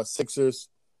 Sixers.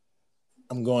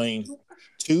 I'm going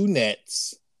 2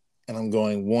 Nets, and I'm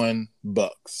going 1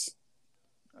 Bucks.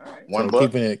 All right. 1 Bucks.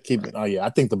 Keeping it. Oh yeah, I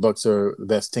think the Bucks are the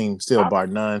best team still, bar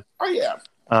none. Oh yeah.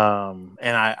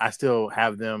 And I still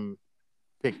have them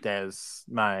picked as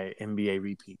my NBA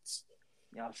repeats.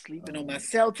 Y'all sleeping on my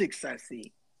Celtics, I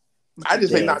see. I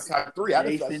just say not top 3.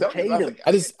 I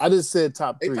just said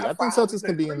top 3. I think Celtics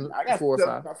can be in 4 or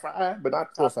 5. But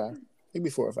not 4 or 5. Maybe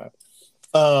 4 or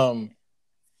 5.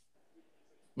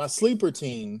 My sleeper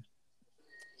team.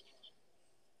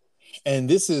 And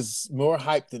this is more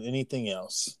hype than anything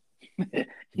else.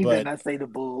 You better not say the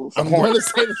Bulls. I'm going to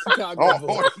say the Chicago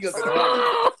Bulls.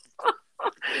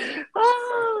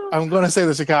 I'm going to say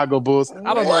the Chicago Bulls.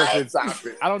 I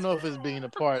don't know if it's being a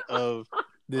part of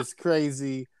this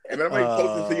crazy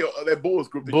close to that Bulls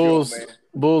group.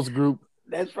 Bulls group.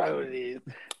 That's probably what it is.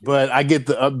 But I get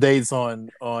the updates on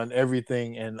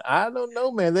everything, and I don't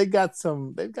know, man. They've got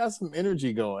some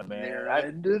energy going, man. They're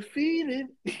undefeated.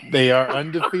 They are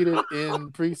undefeated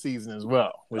in preseason as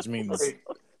well, which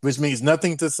means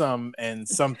nothing to some and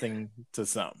something to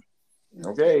some.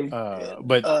 Okay.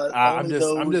 But I'm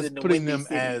just putting them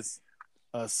as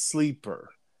a sleeper.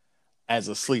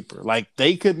 Like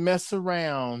they could mess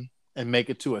around and make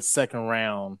it to a second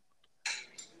round.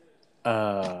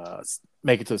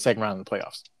 Make it to the second round of the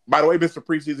playoffs. By the way, Mr.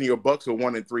 Preseason, your Bucks are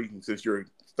 1-3 since you're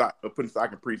putting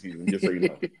stock in preseason. Just so you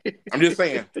know, I'm just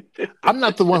saying. I'm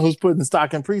not the one who's putting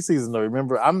stock in preseason, though.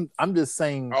 Remember, I'm just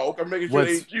saying. Oh, I'm making sure it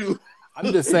ain't you.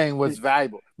 I'm just saying what's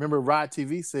valuable. Remember, Rod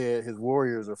TV said his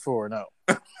Warriors are 4-0.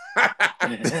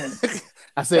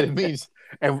 I said it means,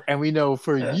 and we know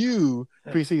for you,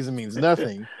 preseason means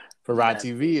nothing. For Rod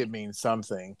TV, it means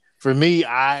something. For me,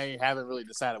 I haven't really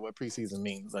decided what preseason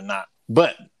means or not.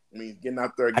 But I mean, getting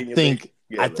out there,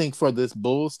 I think for this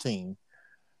Bulls team,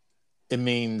 it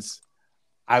means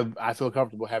I feel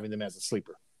comfortable having them as a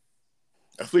sleeper.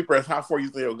 A sleeper is how far you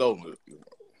think they'll go. Right.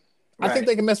 I think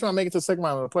they can mess around and make it to the second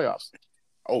round of the playoffs.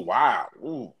 Oh, wow.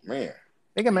 Ooh, man.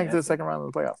 They can make it to the second round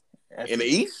of the playoffs. In the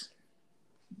East?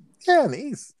 Yeah, in the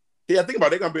East. Yeah, think about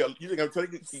it. They're going to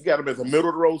be you got them as a middle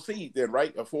of the road seed then,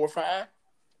 right? A 4 or 5?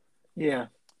 Yeah.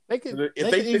 They could.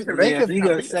 If you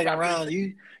go to second round,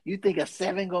 you think a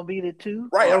 7 gonna be the 2?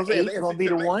 Right. I'm saying 8 gonna be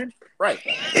the 1. Right.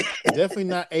 Definitely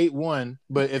not 8-1.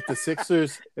 But if the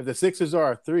Sixers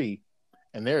are a 3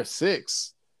 and they're a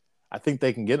 6, I think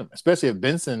they can get them. Especially if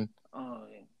Benson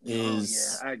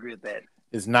is. I agree with that.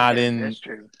 Is not that's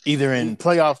true. Either in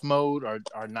playoff mode or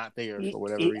not there for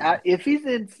whatever reason. If he's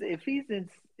in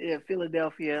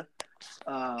Philadelphia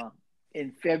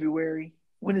in February.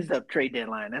 When is the trade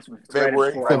deadline? That's when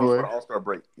February. February. All-Star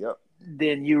break. Yep.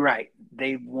 Then you're right.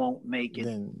 They won't make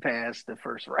it past the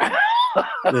first round.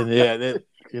 I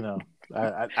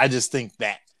just think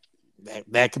that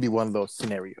could be one of those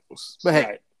scenarios. But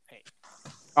hey,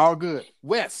 all good.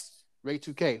 West, Ray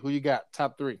 2K, who you got?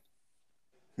 Top 3.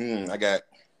 I got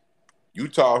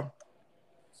Utah,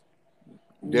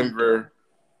 Denver,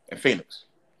 and Phoenix.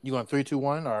 You going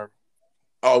 3-2-1 or?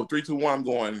 Oh, 3-2-1. I'm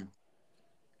going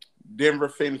Denver,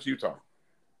 Phoenix, Utah.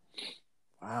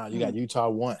 Wow, you got Utah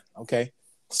 1. Okay.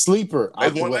 Sleeper.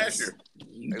 They won last year.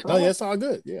 Oh, yeah, that's all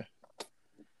good. Yeah.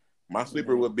 My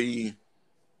sleeper would be.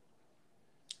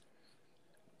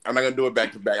 I'm not gonna do it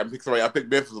back to back. I picked somebody. I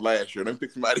picked Memphis last year. Let me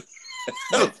pick somebody.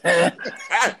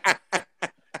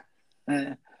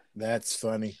 That's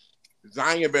funny.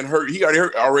 Zion been hurt. He got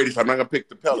hurt already, so I'm not gonna pick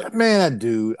the Pelicans. Man, that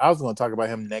dude. I was gonna talk about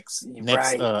him next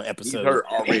episode. He's hurt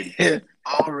already.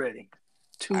 Already.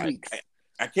 2 weeks.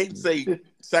 I can't say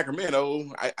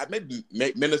Sacramento. I maybe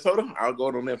Minnesota. I'll go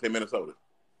on there and say Minnesota.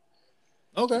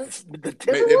 Okay. The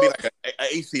Timberwolves? It'd be like an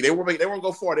 8 seed. They won't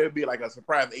go far. It would be like a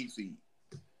surprise 8 seed.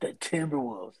 The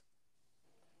Timberwolves.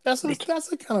 That's a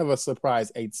kind of a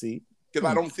surprise 8 seed. Because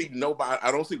I don't see nobody.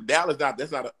 I don't see Dallas.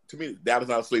 To me, Dallas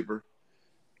not a sleeper.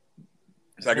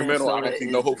 Sacramento, I don't see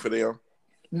no hope for them.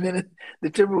 The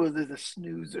Timberwolves is a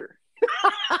snoozer.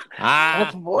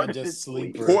 Just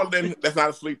sleeper. Portland, that's not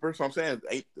a sleeper. So I'm saying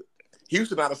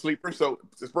Houston not a sleeper. So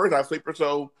the Spurs not a sleeper.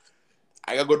 So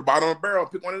I gotta go to the bottom of the barrel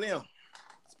and pick one of them.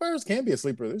 Spurs can be a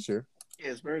sleeper this year.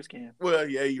 Yeah, Spurs can. Well,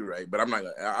 yeah, you're right, but I'm not.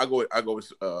 I'll go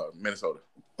with Minnesota.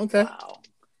 Okay. Wow.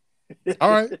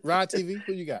 All right, Rod TV,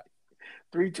 who you got?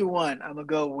 3-2-1. I'm gonna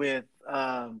go with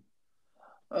and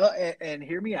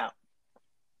hear me out.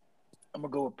 I'm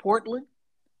gonna go with Portland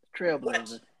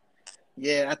Trailblazers. What?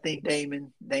 Yeah, I think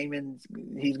Damon's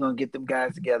he's gonna get them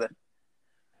guys together.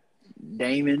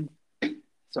 Damon.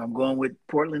 So I'm going with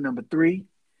Portland number 3.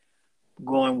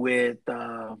 Going with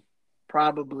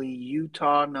probably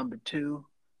Utah number 2.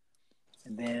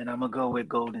 And then I'm gonna go with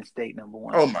Golden State number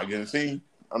 1. Oh my goodness, see,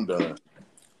 I'm done.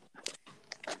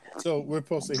 So we're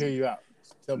supposed to hear you out.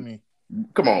 Tell me.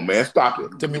 Come on, man, stop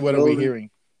it. Tell me what are we hearing?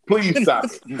 Please stop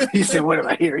it. You said, what am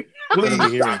I hearing? Please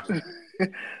stop it.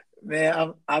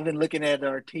 Man, I've been looking at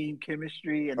our team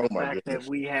chemistry and the fact that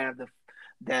we have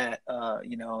the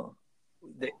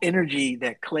energy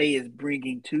that Clay is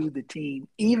bringing to the team,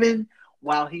 even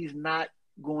while he's not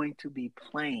going to be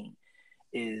playing,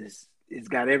 is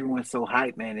got everyone so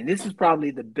hyped, man. And this is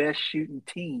probably the best shooting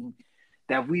team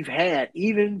that we've had,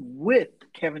 even with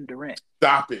Kevin Durant.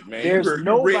 Stop it, man.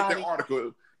 You read the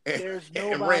article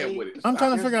and ran with it. I'm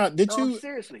trying to figure out. Did you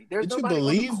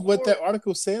believe what that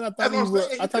article said?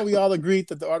 I thought we all agreed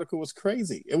that the article was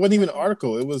crazy. It wasn't even an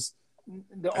article. It was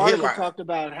the article talked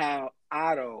about how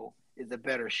Otto is a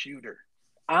better shooter.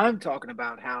 I'm talking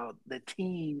about how the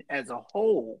team as a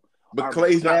whole But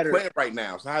Clay's not playing right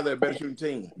now, so how's that a better shooting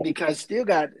team? Because still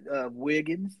got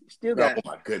Wiggins, still got. Oh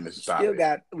my goodness! Stop still it.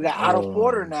 got we got Otto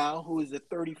Porter now, who is a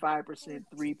 35%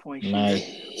 3-point shooter. My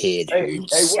head. Hey,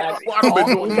 what Otto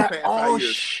been doing these past 5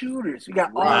 years? Shooters. We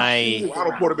got all shooters. What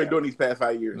Otto Porter been doing these past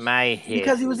 5 years? My head.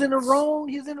 Because he was in the wrong.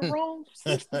 He's in the wrong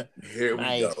system. Here we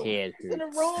go. He's in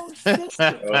the wrong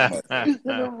system. He's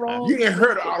in the wrong. You ain't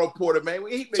heard of Otto Porter, man.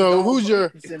 So who's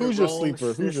your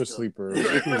sleeper? Who's your sleeper?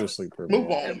 Move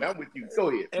on, man. I'm with you. Go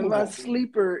ahead. And my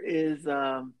sleeper is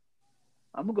I'm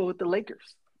gonna go with the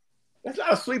Lakers. That's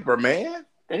not a sleeper, man.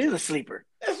 That is a sleeper.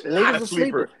 That's The not Lakers a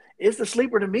sleeper. It's a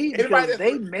sleeper to me because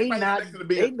they may not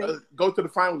go to the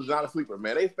finals. Is not a sleeper,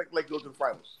 man. They expect Lakers to go to the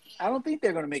finals. I don't think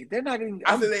they're going to make it. They're not going to.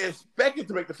 I said they expected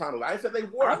to make the finals. I said they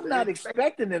were. I'm not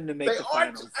expecting them to make the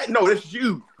finals. No, it's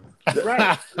you.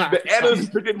 Right. The analysts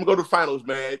predicted them to go to the finals,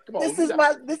 man. Come on.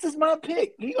 This is my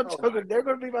pick. They're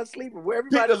going to be my sleeper. Where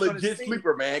everybody's pick a legit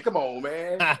sleeper, man. Come on,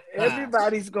 man.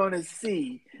 Everybody's going to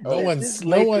see. No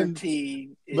one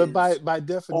team. But by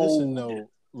definition,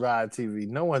 though, Rod TV,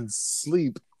 no one's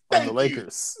sleep on the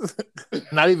Lakers.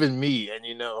 Not even me, and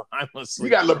I'm a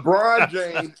sleeper. You got LeBron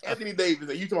James, Anthony Davis,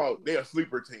 and you talking about they're a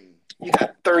sleeper team. You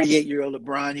got 38-year-old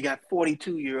LeBron. You got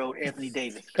 42-year-old Anthony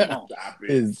Davis. Come on. Stop it.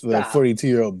 His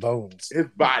 42-year-old bones. His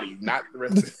body, not the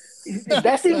rest of it.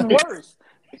 That's even worse.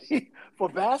 For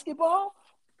basketball?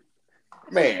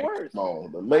 Man, come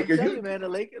on. The Lakers. The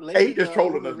Lakers he just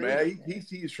trolling us, man.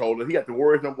 He's trolling. He got the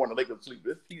Warriors number one. The Lakers sleep.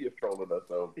 He is trolling us.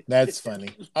 So that's funny.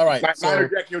 All right, so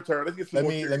Jack, your turn. Let's get some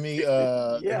let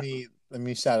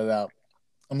me shout it out.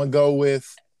 I'm gonna go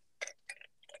with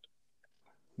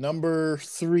number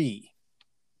 3,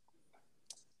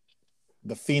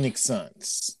 the Phoenix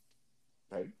Suns.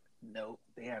 Right. No,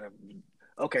 they had a.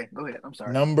 Okay, go ahead. I'm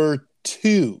sorry. Number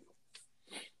 2,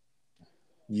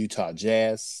 Utah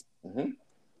Jazz. Mm-hmm.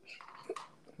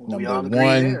 Number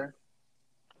 1,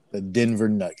 the Denver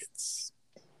Nuggets.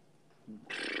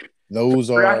 Those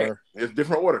are it's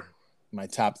different order. My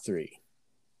top 3.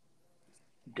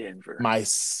 Denver.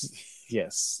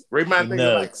 Yes. Remind the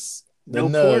Nugs. No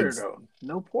Porter though.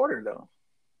 No Porter though.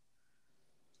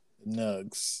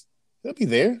 Nugs. He'll be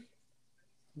there.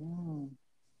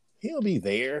 He'll be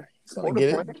there. He's gonna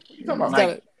get it. You talking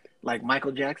about like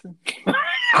Michael Jackson?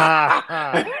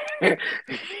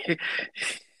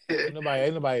 Ain't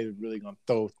nobody really gonna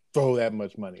throw that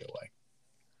much money away.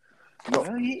 No.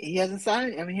 Well, he hasn't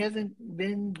signed. I mean, he hasn't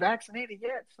been vaccinated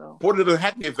yet. So Porter doesn't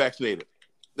have to get vaccinated.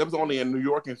 That was only in New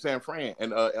York and San Fran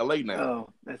and L.A. now.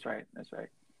 Oh, that's right.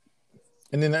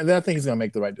 And then I think he's gonna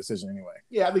make the right decision anyway.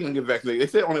 Yeah, I think he'll get vaccinated. They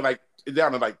said only it's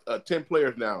down to 10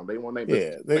 players now. They won't name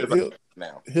it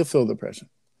now. He'll feel the pressure.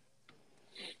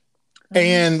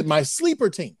 And my sleeper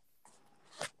team,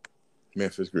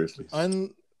 Memphis Grizzlies. I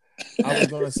was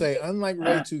going to say, unlike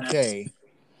Ray 2K,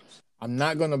 I'm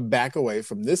not going to back away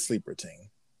from this sleeper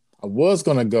team. I was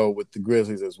going to go with the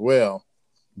Grizzlies as well,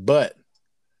 but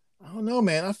I don't know,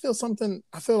 man. I feel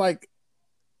like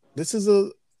this is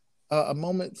a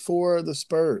moment for the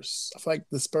Spurs. I feel like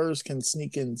the Spurs can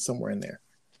sneak in somewhere in there.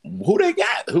 Who they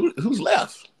got? Who's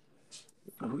left?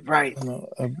 Right.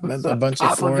 A bunch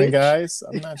of foreign guys.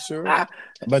 I'm not sure. A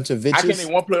bunch of bitches. I can't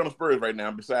name one player on the Spurs right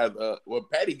now besides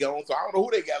Patty gone, so I don't know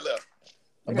who they got left.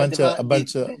 A bunch of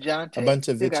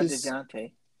bitches.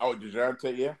 Oh,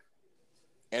 DeJounte, yeah.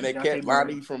 And they kept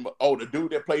Lonnie from the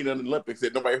dude that played in the Olympics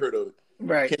that nobody heard of.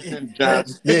 Right.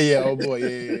 Yeah. Oh boy,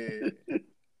 yeah.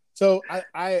 So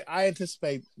I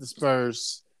anticipate the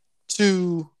Spurs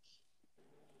to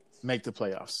make the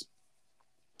playoffs.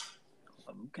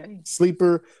 Okay.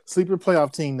 Sleeper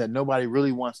playoff team that nobody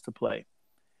really wants to play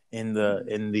in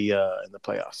the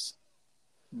playoffs.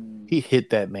 He hit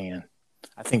that man.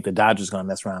 I think the Dodgers gonna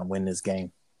mess around and win this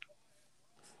game.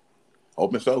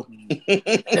 Hoping so. I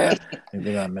think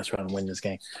they're gonna mess around and win this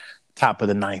game. Top of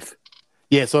the 9th.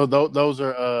 Yeah. So those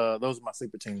are my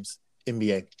sleeper teams.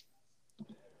 NBA.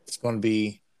 It's gonna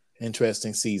be an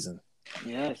interesting season.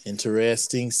 Yes.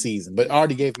 Interesting season. But I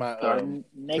already gave my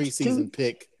preseason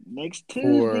pick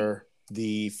for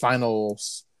the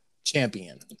finals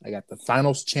champion. I got the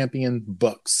finals champion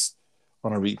Bucks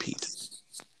on a repeat.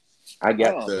 I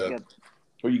got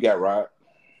who you got, Rod?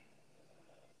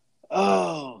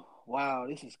 Oh, wow.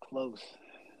 This is close.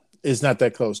 It's not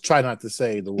that close. Try not to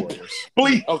say the Warriors.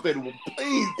 Please,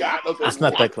 please, God. It's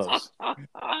not that close.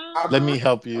 Let me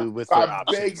help you with your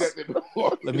options.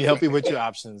 Let me help you with your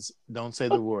options. Don't say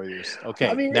the Warriors. Okay.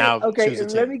 Let me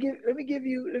give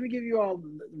you all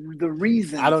the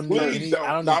reason. I don't need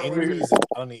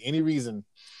any reason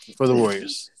for the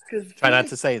Warriors. Try not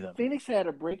to say them. Phoenix had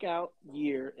a breakout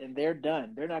year and they're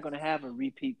done. They're not going to have a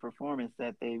repeat performance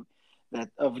that that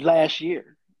of last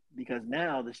year, because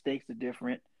now the stakes are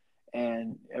different,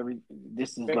 and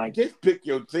this is like just pick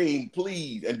your team,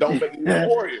 please, and don't make it the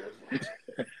Warriors.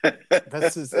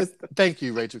 Thank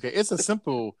you, Rachel K. It's a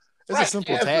simple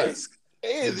task.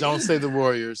 Don't say the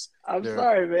Warriors. I'm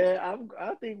sorry, man.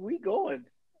 I think we going.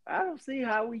 I don't see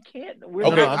how we can't.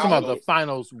 I'm talking about the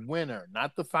finals winner,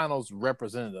 not the finals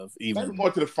representative. Even I'm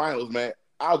going to the finals, man.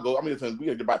 I'll go. I mean, we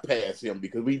have to bypass him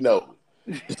because we know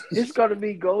it's going to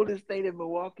be Golden State and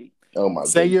Milwaukee. Oh my!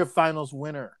 Say your finals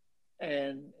winner,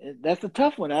 and that's a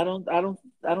tough one. I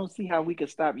don't see how we could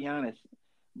stop Giannis.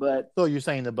 But so you're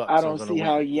saying the Bucks? I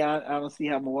don't see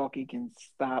how Milwaukee can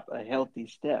stop a healthy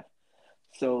Steph.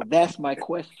 So that's my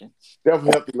question. Steph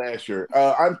healthy last year.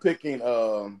 I'm picking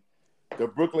the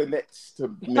Brooklyn Nets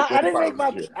to. I didn't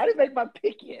make my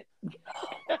pick yet.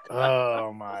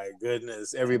 Oh my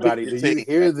goodness! Everybody, do you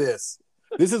hear this?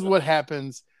 This is what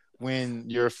happens when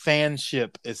your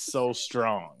fanship is so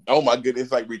strong. Oh my goodness,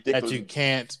 it's like ridiculous that you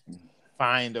can't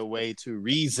find a way to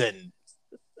reason.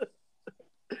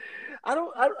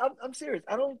 I'm serious.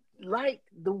 I don't like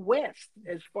the West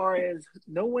as far as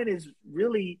no one is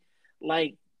really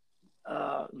like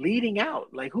leading out.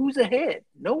 Like who's ahead?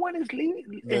 No one is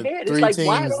leading ahead. Three it's like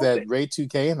teams that Ray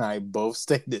 2K and I both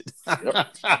stated.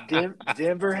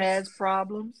 Denver has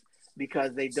problems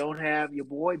because they don't have your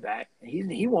boy back.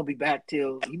 He won't be back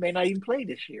till he may not even play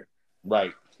this year.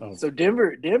 Right. So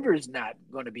Denver's not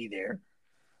going to be there.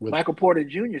 Michael Porter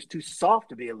Jr. is too soft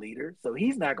to be a leader, so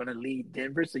he's not going to lead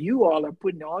Denver. So you all are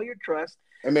putting all your trust.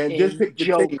 And man, just pick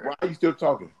your team. Why are you still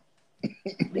talking?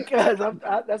 Because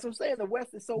that's what I'm saying. The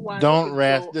West is so wide. Don't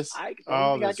all this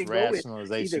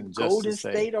rationalization. Either Golden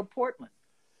State or Portland.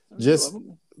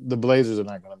 The Blazers are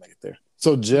not going to make it there.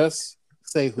 So just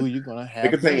say who you're going to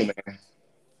have. Pick a team, man.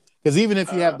 Because even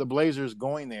if you have the Blazers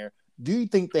going there, do you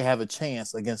think they have a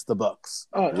chance against the Bucks?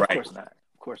 Oh, of course not.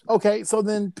 Of course not. Okay, so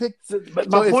then pick. But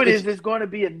my point is, there's going to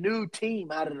be a new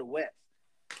team out of the West.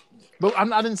 But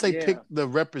I didn't say pick the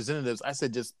representatives. I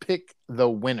said just pick the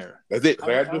winner. That's it.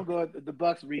 I'm going the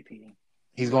Bucks repeating.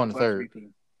 He's going to third.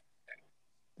 Repeating.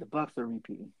 The Bucks are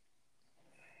repeating.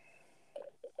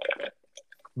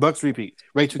 Bucks repeat.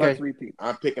 Bucks repeat.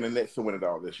 I'm picking the Nets to win it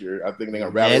all this year. I think they're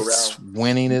gonna rally Nets around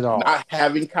winning it all. Not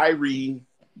having Kyrie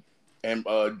and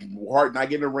Harden not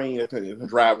getting the ring. That's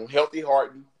driving healthy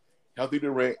Harden, healthy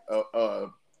Durant,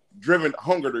 driven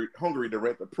hungry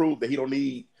Durant to prove that he don't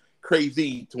need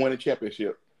crazy to win a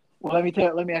championship. Well, let me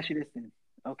ask you this then.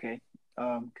 Okay,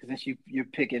 because since you're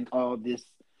picking all this,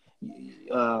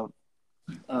 all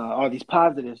these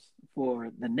positives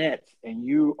for the Nets, and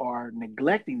you are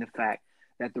neglecting the fact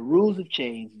that the rules have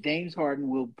changed. James Harden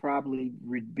will probably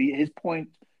his point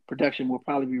production will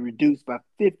probably be reduced by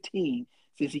 15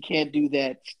 since he can't do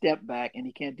that step back and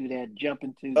he can't do that jump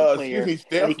into the player.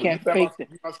 Steph, he can't fake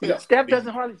it. Steph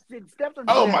doesn't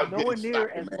nowhere near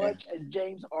as much as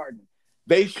James Harden.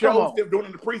 They showed Steph doing it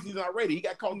in the preseason already. He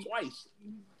got caught twice.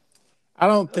 I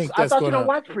don't think that's going to. I thought you don't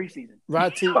watch preseason.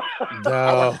 Right.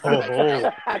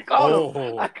 I caught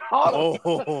him.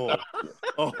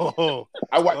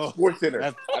 I watched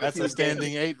SportsCenter. That's a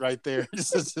standing 8 right there. I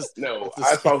saw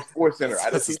SportsCenter.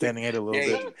 That's a standing 8 a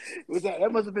little bit.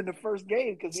 That must have been the first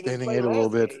game because he standing 8 a little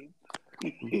bit.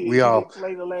 We all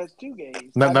play the last 2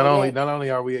 games. Not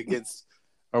only are we against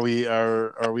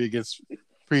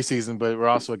preseason, but we're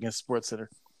also against SportsCenter.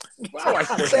 Wow,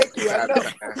 thank you. I know.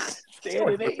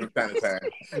 Standing 8.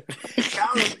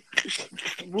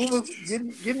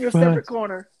 Give me a separate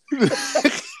corner.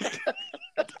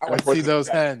 I see those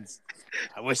hands.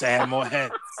 I wish I had more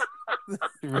hands.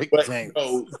 Rick James.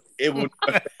 No, it would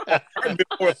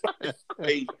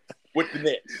with the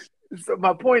Nets. So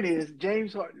my point is,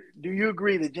 James Harden. Do you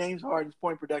agree that James Harden's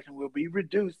point production will be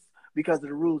reduced because of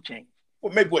the rule change?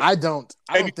 Well, maybe I don't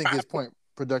think his point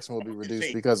production will be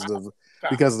reduced because of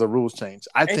the rules change.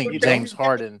 I think James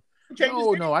Harden.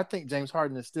 I think James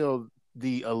Harden is still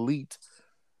the elite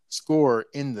scorer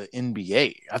in the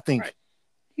NBA. I think. Right.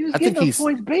 He was getting those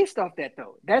points based off that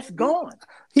though. That's gone.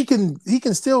 He can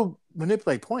still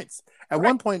manipulate points. At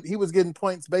one point, he was getting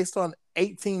points based on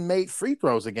 18 made free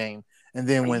throws a game, and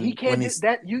then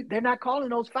they're not calling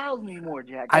those fouls anymore,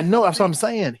 Jack. I know that's what I'm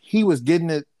saying. He was getting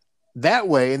it that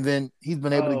way, and then he's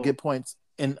been able to get points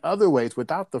in other ways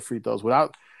without the free throws,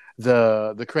 without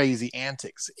the crazy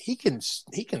antics. He can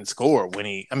score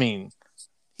when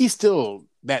he's still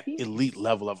that elite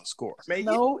level of a scorer.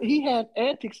 No, he had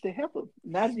antics to help him.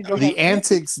 The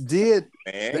antics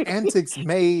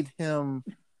made him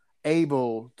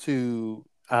able to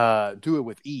do it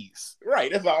with ease.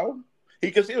 Right, that's all. He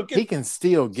can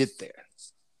still get there.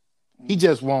 He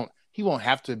just won't. He won't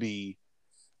have to be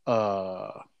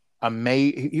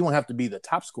he won't have to be the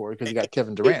top scorer because you got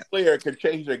Kevin Durant. This player can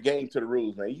change their game to the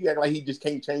rules, man. You act like he just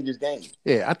can't change his game.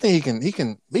 Yeah, I think he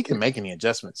can make any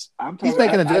adjustments. He's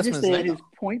making adjustments. I just said his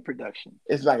point production.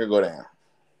 It's not gonna go down.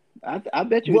 I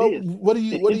bet you it is. What do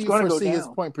you foresee his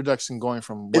point production going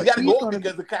from? It's got to go up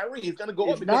because of Kyrie. It's going to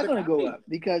go up. It's not going to go up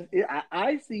because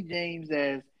I see James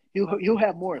as he'll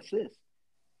have more assists.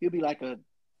 He'll be like a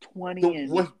 20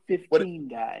 and 15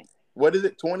 guy. What is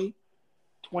it? 20?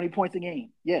 20 points a game.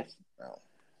 Yes. Oh.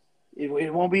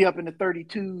 It won't be up in the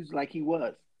 32s like he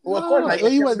was. Well, of course,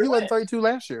 he wasn't 32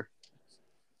 last year.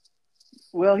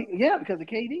 Well, yeah, because of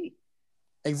KD.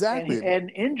 Exactly.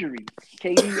 And injuries.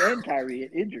 KD and Kyrie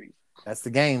had injuries. That's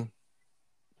the game.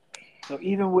 So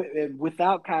even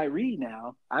without Kyrie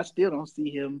now, I still don't see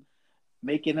him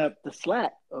making up the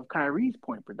slack of Kyrie's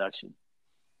point production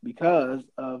because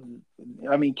of,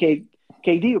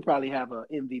 KD will probably have an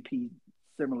MVP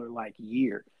similar like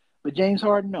year. But James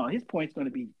Harden, no, his point's going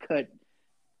to be cut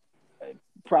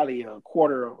probably a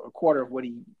quarter of what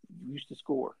he used to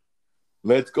score.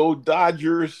 Let's go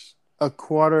Dodgers. A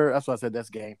quarter. That's what I said. That's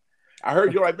game. I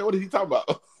heard you like, what is he talking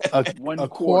about? a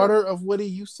quarter of what he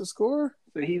used to score.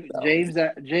 So James.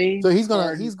 So he's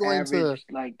going to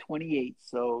like 28.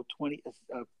 So 20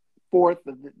 fourth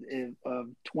of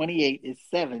 28 is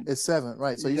 7. It's 7,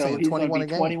 right? So you're saying 21 a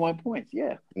game? 21 points.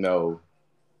 Yeah. No.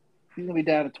 He's gonna be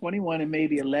down to 21 and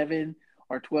maybe 11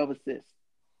 or 12 assists.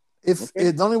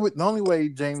 The only way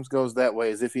James goes that way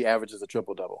is if he averages a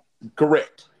triple double.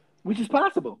 Correct. Which is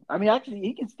possible. I mean, actually,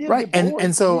 he can still right.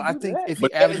 And so I think if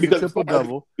he averages a triple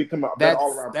double, that's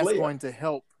going to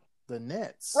help the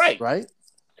Nets. Right. Correct.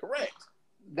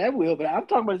 That will, but I'm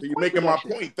talking about. So you're making my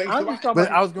point. Thanks a lot. But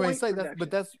I was going to say that.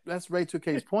 But that's Ray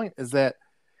 2K's point is that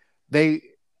they,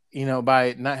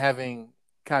 by not having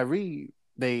Kyrie,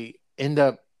 they end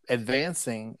up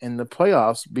advancing in the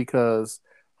playoffs because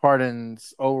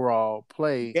Harden's overall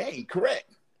play. Correct.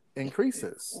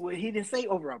 Increases. Well, he didn't say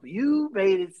overall, but you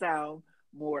made it sound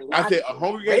more. I said a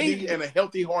hungry KD and a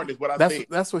healthy Harden is what I said.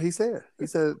 That's what he said. He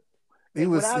said he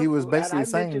was basically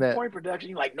saying that point production.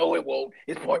 You're like, no, it won't.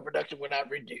 His point production will not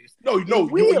reduce. No, it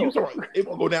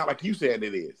won't go down like you said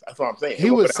it is. That's what I'm saying.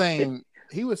 He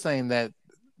was saying that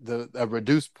a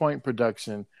reduced point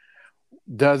production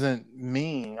doesn't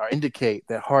mean or indicate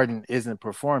that Harden isn't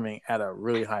performing at a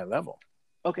really high level.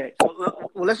 Okay, so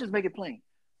let's just make it plain.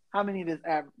 How many does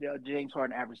James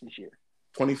Harden average this year?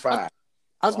 25.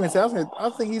 I was going to say, I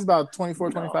think he's about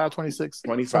 24, 25, 26.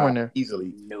 25 there.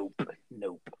 Easily. Nope.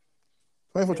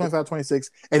 24, 25, 26.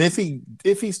 And if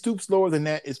he stoops lower than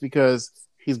that, it's because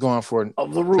he's going for a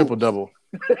triple double.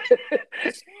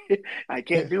 I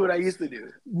can't do what I used to do.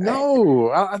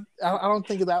 No, I don't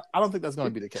think that's going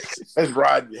to be the case. That's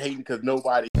Rod hating because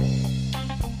nobody.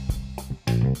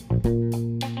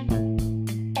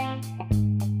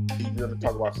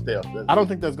 Talk about Steph. I don't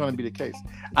think that's going to be the case.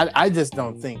 I just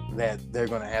don't think that they're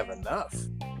going to have enough.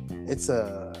 It's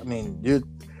the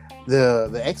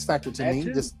X factor to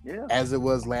me, as it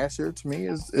was last year to me,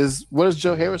 is what is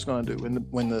Joe Harris going to do when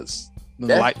the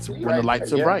lights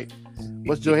are bright?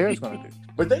 What's Joe Harris going to do?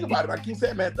 But think about it, like you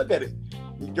said, man. Look at it.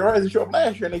 Joe Harris showed up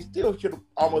last year, and they still should have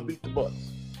almost beat the Bucks.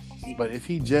 But if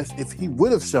he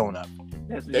would have shown up,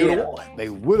 they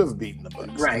would have beaten the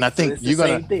Bucks. Right. And I think so you're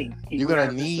gonna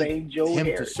need him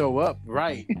to show up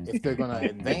right if they're gonna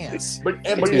advance. But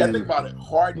you gotta think about it.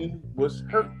 Harden was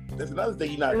hurt. That's another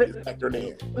thing you're not factoring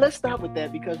in. Let's stop with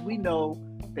that because we know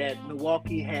that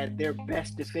Milwaukee had their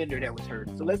best defender that was hurt.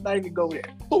 So let's not even go there.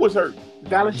 Who was hurt?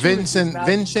 Vincent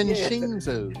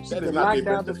Shinzo. That is not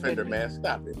their best defender, man.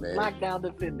 Stop it, man. Lockdown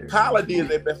defender. Holiday is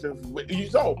their best defender. You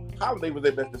saw Holiday was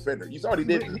their best defender. You saw he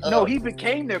did. No, he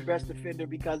became their best defender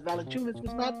because Valanciunas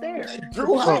was not there.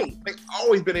 Jrue Holiday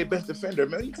always been their best defender,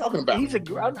 man. What are you talking about?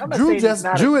 Jrue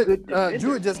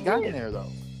had just gotten there though.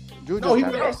 He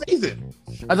was all season.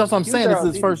 That's what I'm saying. This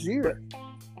is his first year.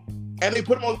 And they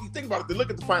put him on. Think about it. They look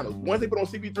at the finals. Once they put on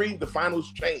CP3, the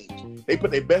finals changed. They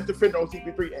put their best defender on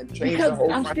CP3 and changed the whole.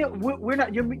 We're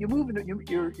not. You're moving.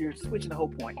 You're switching the whole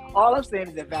point. All I'm saying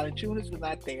is that Valanciunas was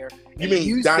not there. You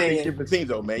mean Dante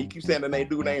Schiffincenzo, man? You keep saying the name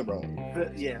wrong.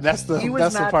 Yeah, that's the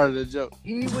part of the joke.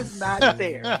 He was not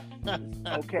there.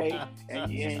 Okay,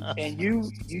 and you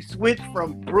switched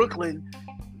from Brooklyn.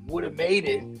 Would have made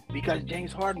it because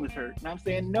James Harden was hurt. And I'm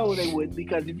saying no, they would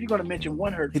because if you're going to mention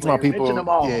one hurt player, mention them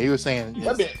all. Yeah, he was saying.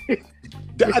 Yes.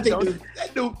 I think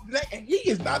that dude, he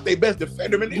is not their best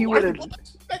defender. Man. He would have.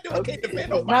 That dude can't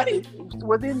defend nobody.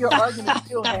 Well, then your argument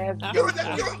still has. You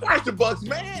don't watch the Bucks,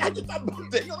 man. I just thought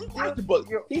that you don't watch the Bucks.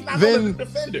 He's not a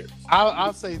defender.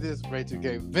 I'll say this, Ray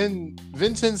 2K.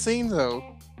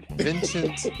 Vincenzo.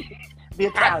 The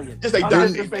Italian. Just say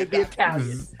Dante. The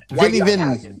Italian.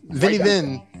 Vinny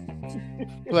Vin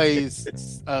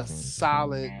plays a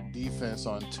solid defense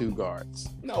on two guards.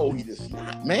 No, he does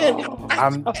not, man.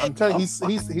 I'm telling you,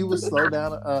 he was slow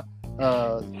down a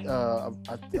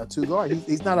two guard.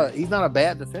 He's not a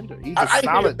bad defender. He's a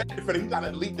solid defender. He's not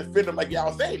an elite defender like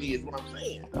y'all saying he is. What I'm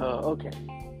saying. Oh, okay.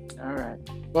 All right.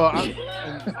 Well,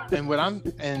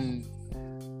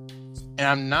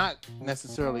 I'm not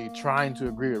necessarily trying to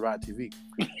agree with Rod TV.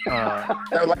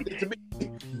 Like it to me.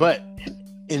 But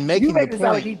in making the point,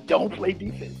 like he don't play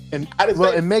defense. And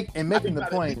in making the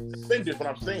point, defenders. What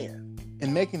I'm saying.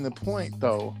 In making the point,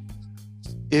 though,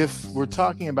 if we're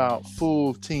talking about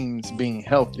full teams being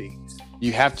healthy,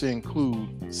 you have to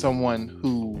include someone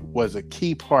who was a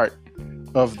key part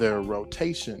of their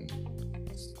rotation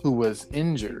who was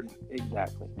injured.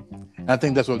 Exactly. I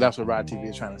think that's what Rod TV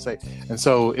is trying to say. And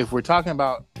so if we're talking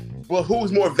about, well,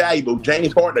 who's more valuable,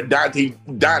 James Harden or Dante?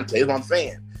 That's what I'm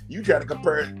saying. You try to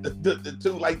compare the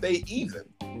two like they even.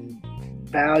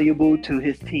 Valuable to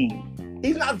his team.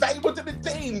 He's not valuable to the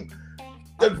team.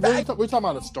 We're talking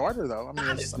about a starter, though. I mean,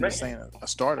 I'm just saying a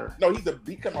starter. No,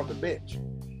 he come off the bench.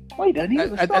 Wait, he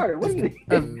was a starter.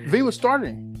 V was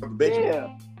starting. The bench.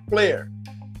 Yeah. Player.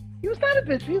 He was not a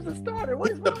bitch. He was a starter.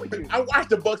 What is wrong with you? I watched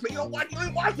the Bucks, man. You ain't watch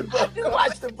the Bucks. I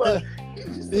watched the Bucks.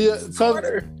 Yeah, so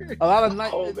a lot of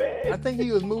nights. I think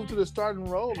he was moved to the starting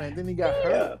role, man. Then he got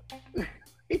hurt.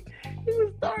 He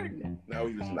was starting. No,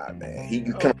 he was not, man. He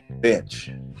can come off the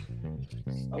bench.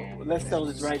 Oh, let's tell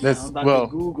this right now. I'm about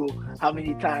to Google how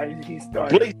many times he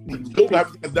started. Please, Google how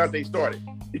many times they started.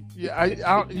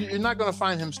 Yeah, you're not going to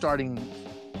find him starting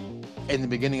in the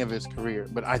beginning of his career,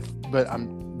 but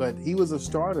he was a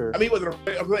starter. I mean, he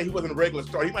wasn't a regular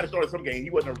starter. He might have started some game. He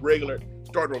wasn't a regular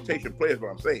starter rotation player. Is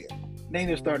what I'm saying. Name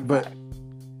their starting five.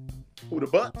 Who, the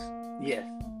Bucks? Yes.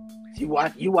 You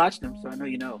watched them, so I know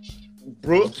you know.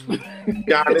 Brooks,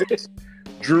 Giannis,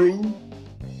 Drew.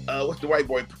 What's the white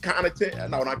boy? Connaughton?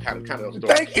 No, not Connaughton.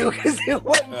 Thank you, because it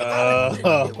wasn't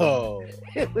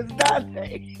it was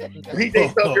Dante.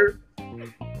 PJ Tucker.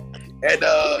 And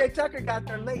PJ Tucker got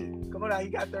there late. Come on now, he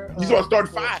got there. You saw to start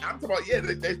five. I'm talking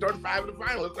about, they started five in the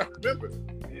finals. I remember.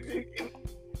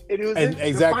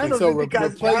 Exactly. So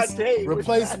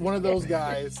replace one of those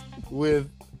guys with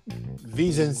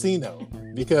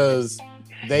Vigencino because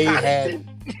they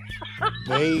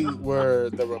were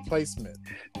the replacement.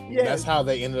 Yes. That's how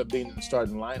they ended up being in the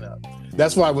starting lineup.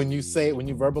 That's why when you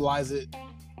verbalize it,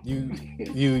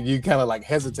 you kind of like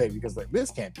hesitate because like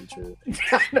this can't be true.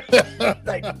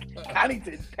 Like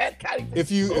Pat Connaughton.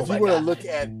 If you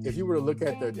were to look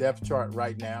at their depth chart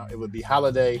right now, it would be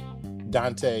Holiday,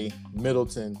 Dante,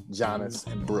 Middleton, Giannis,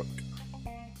 and Brook.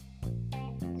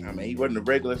 I mean, he wasn't a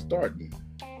regular starting.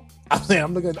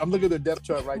 I'm looking at the depth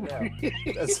chart right now.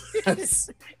 That's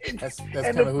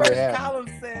kind of who they have. Column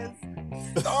says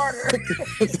starter.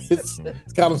 This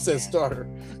column says starter.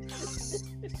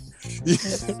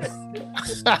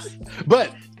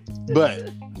 but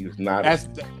he was not.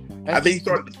 I think he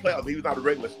started the playoffs. He was not a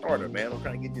regular starter, man. I'm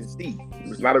trying to get you to Steve. He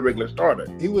was not a regular starter.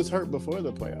 He was hurt before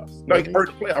the playoffs. No, he got hurt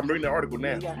in the playoffs. I'm reading the article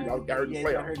now. He got hurt in the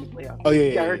playoffs. Oh yeah,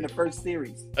 he got hurt in the first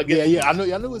series. Yeah. I knew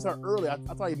he was hurt early. I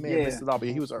thought he may have missed it all, but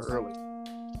he was hurt early.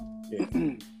 Yeah.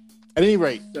 At any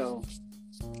rate, so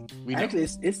actually,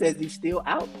 it says he's still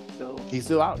out. So he's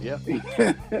still out, yeah,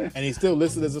 and he's still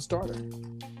listed as a starter.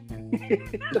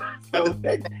 So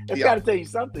that's got to tell you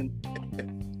something.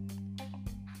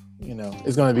 You know,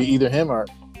 it's going to be either him or,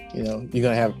 you know, you're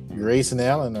going to have Grayson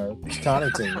Allen or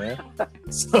Connaughton, man.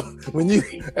 So when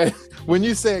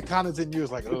you said Connaughton, you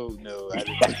was like, oh no. I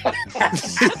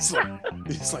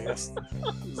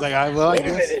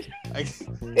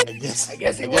guess it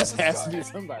has to be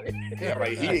somebody. Yeah,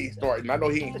 like he ain't starting. I know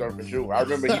he ain't starting for sure. I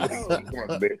remember he was on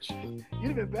the bench. You'd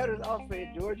have been better off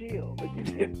saying George Hill, but you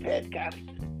did Pat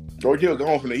Connaughton. George Hill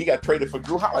gone from there. He got traded for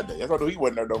Drew Holiday. That's why I knew he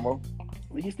wasn't there no more.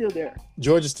 Well, he's still there.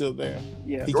 George is still there.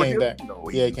 Yeah, he came back. No,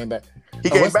 he came back. He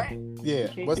came back. Yeah.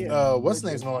 What's the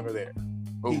name's no longer there?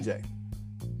 PJ.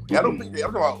 Yeah, I don't think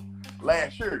I'm talking about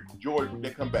last year. George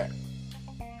didn't come back.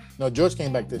 No, George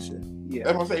came back this year. Yeah,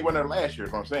 that's what I'm saying. He went there last year.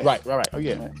 That's what I'm saying. Right. Oh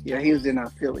yeah. Yeah, he was in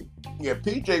Philly. Yeah,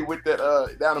 PJ with that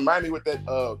down in Miami with that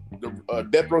the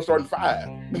death row starting five.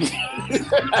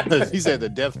 He said the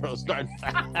death row starting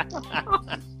five.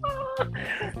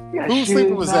 Whose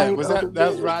sleeper was that? Was that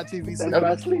Rod TV? That's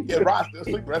my sleeper. Yeah, Rod still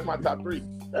sleeper. That's my top three.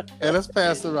 Hey, let's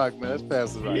pass the rock, man. Let's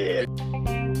pass the rock. Yeah.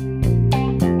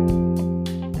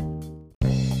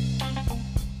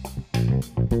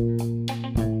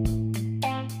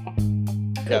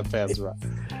 Got pass the rock.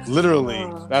 Literally,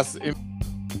 that's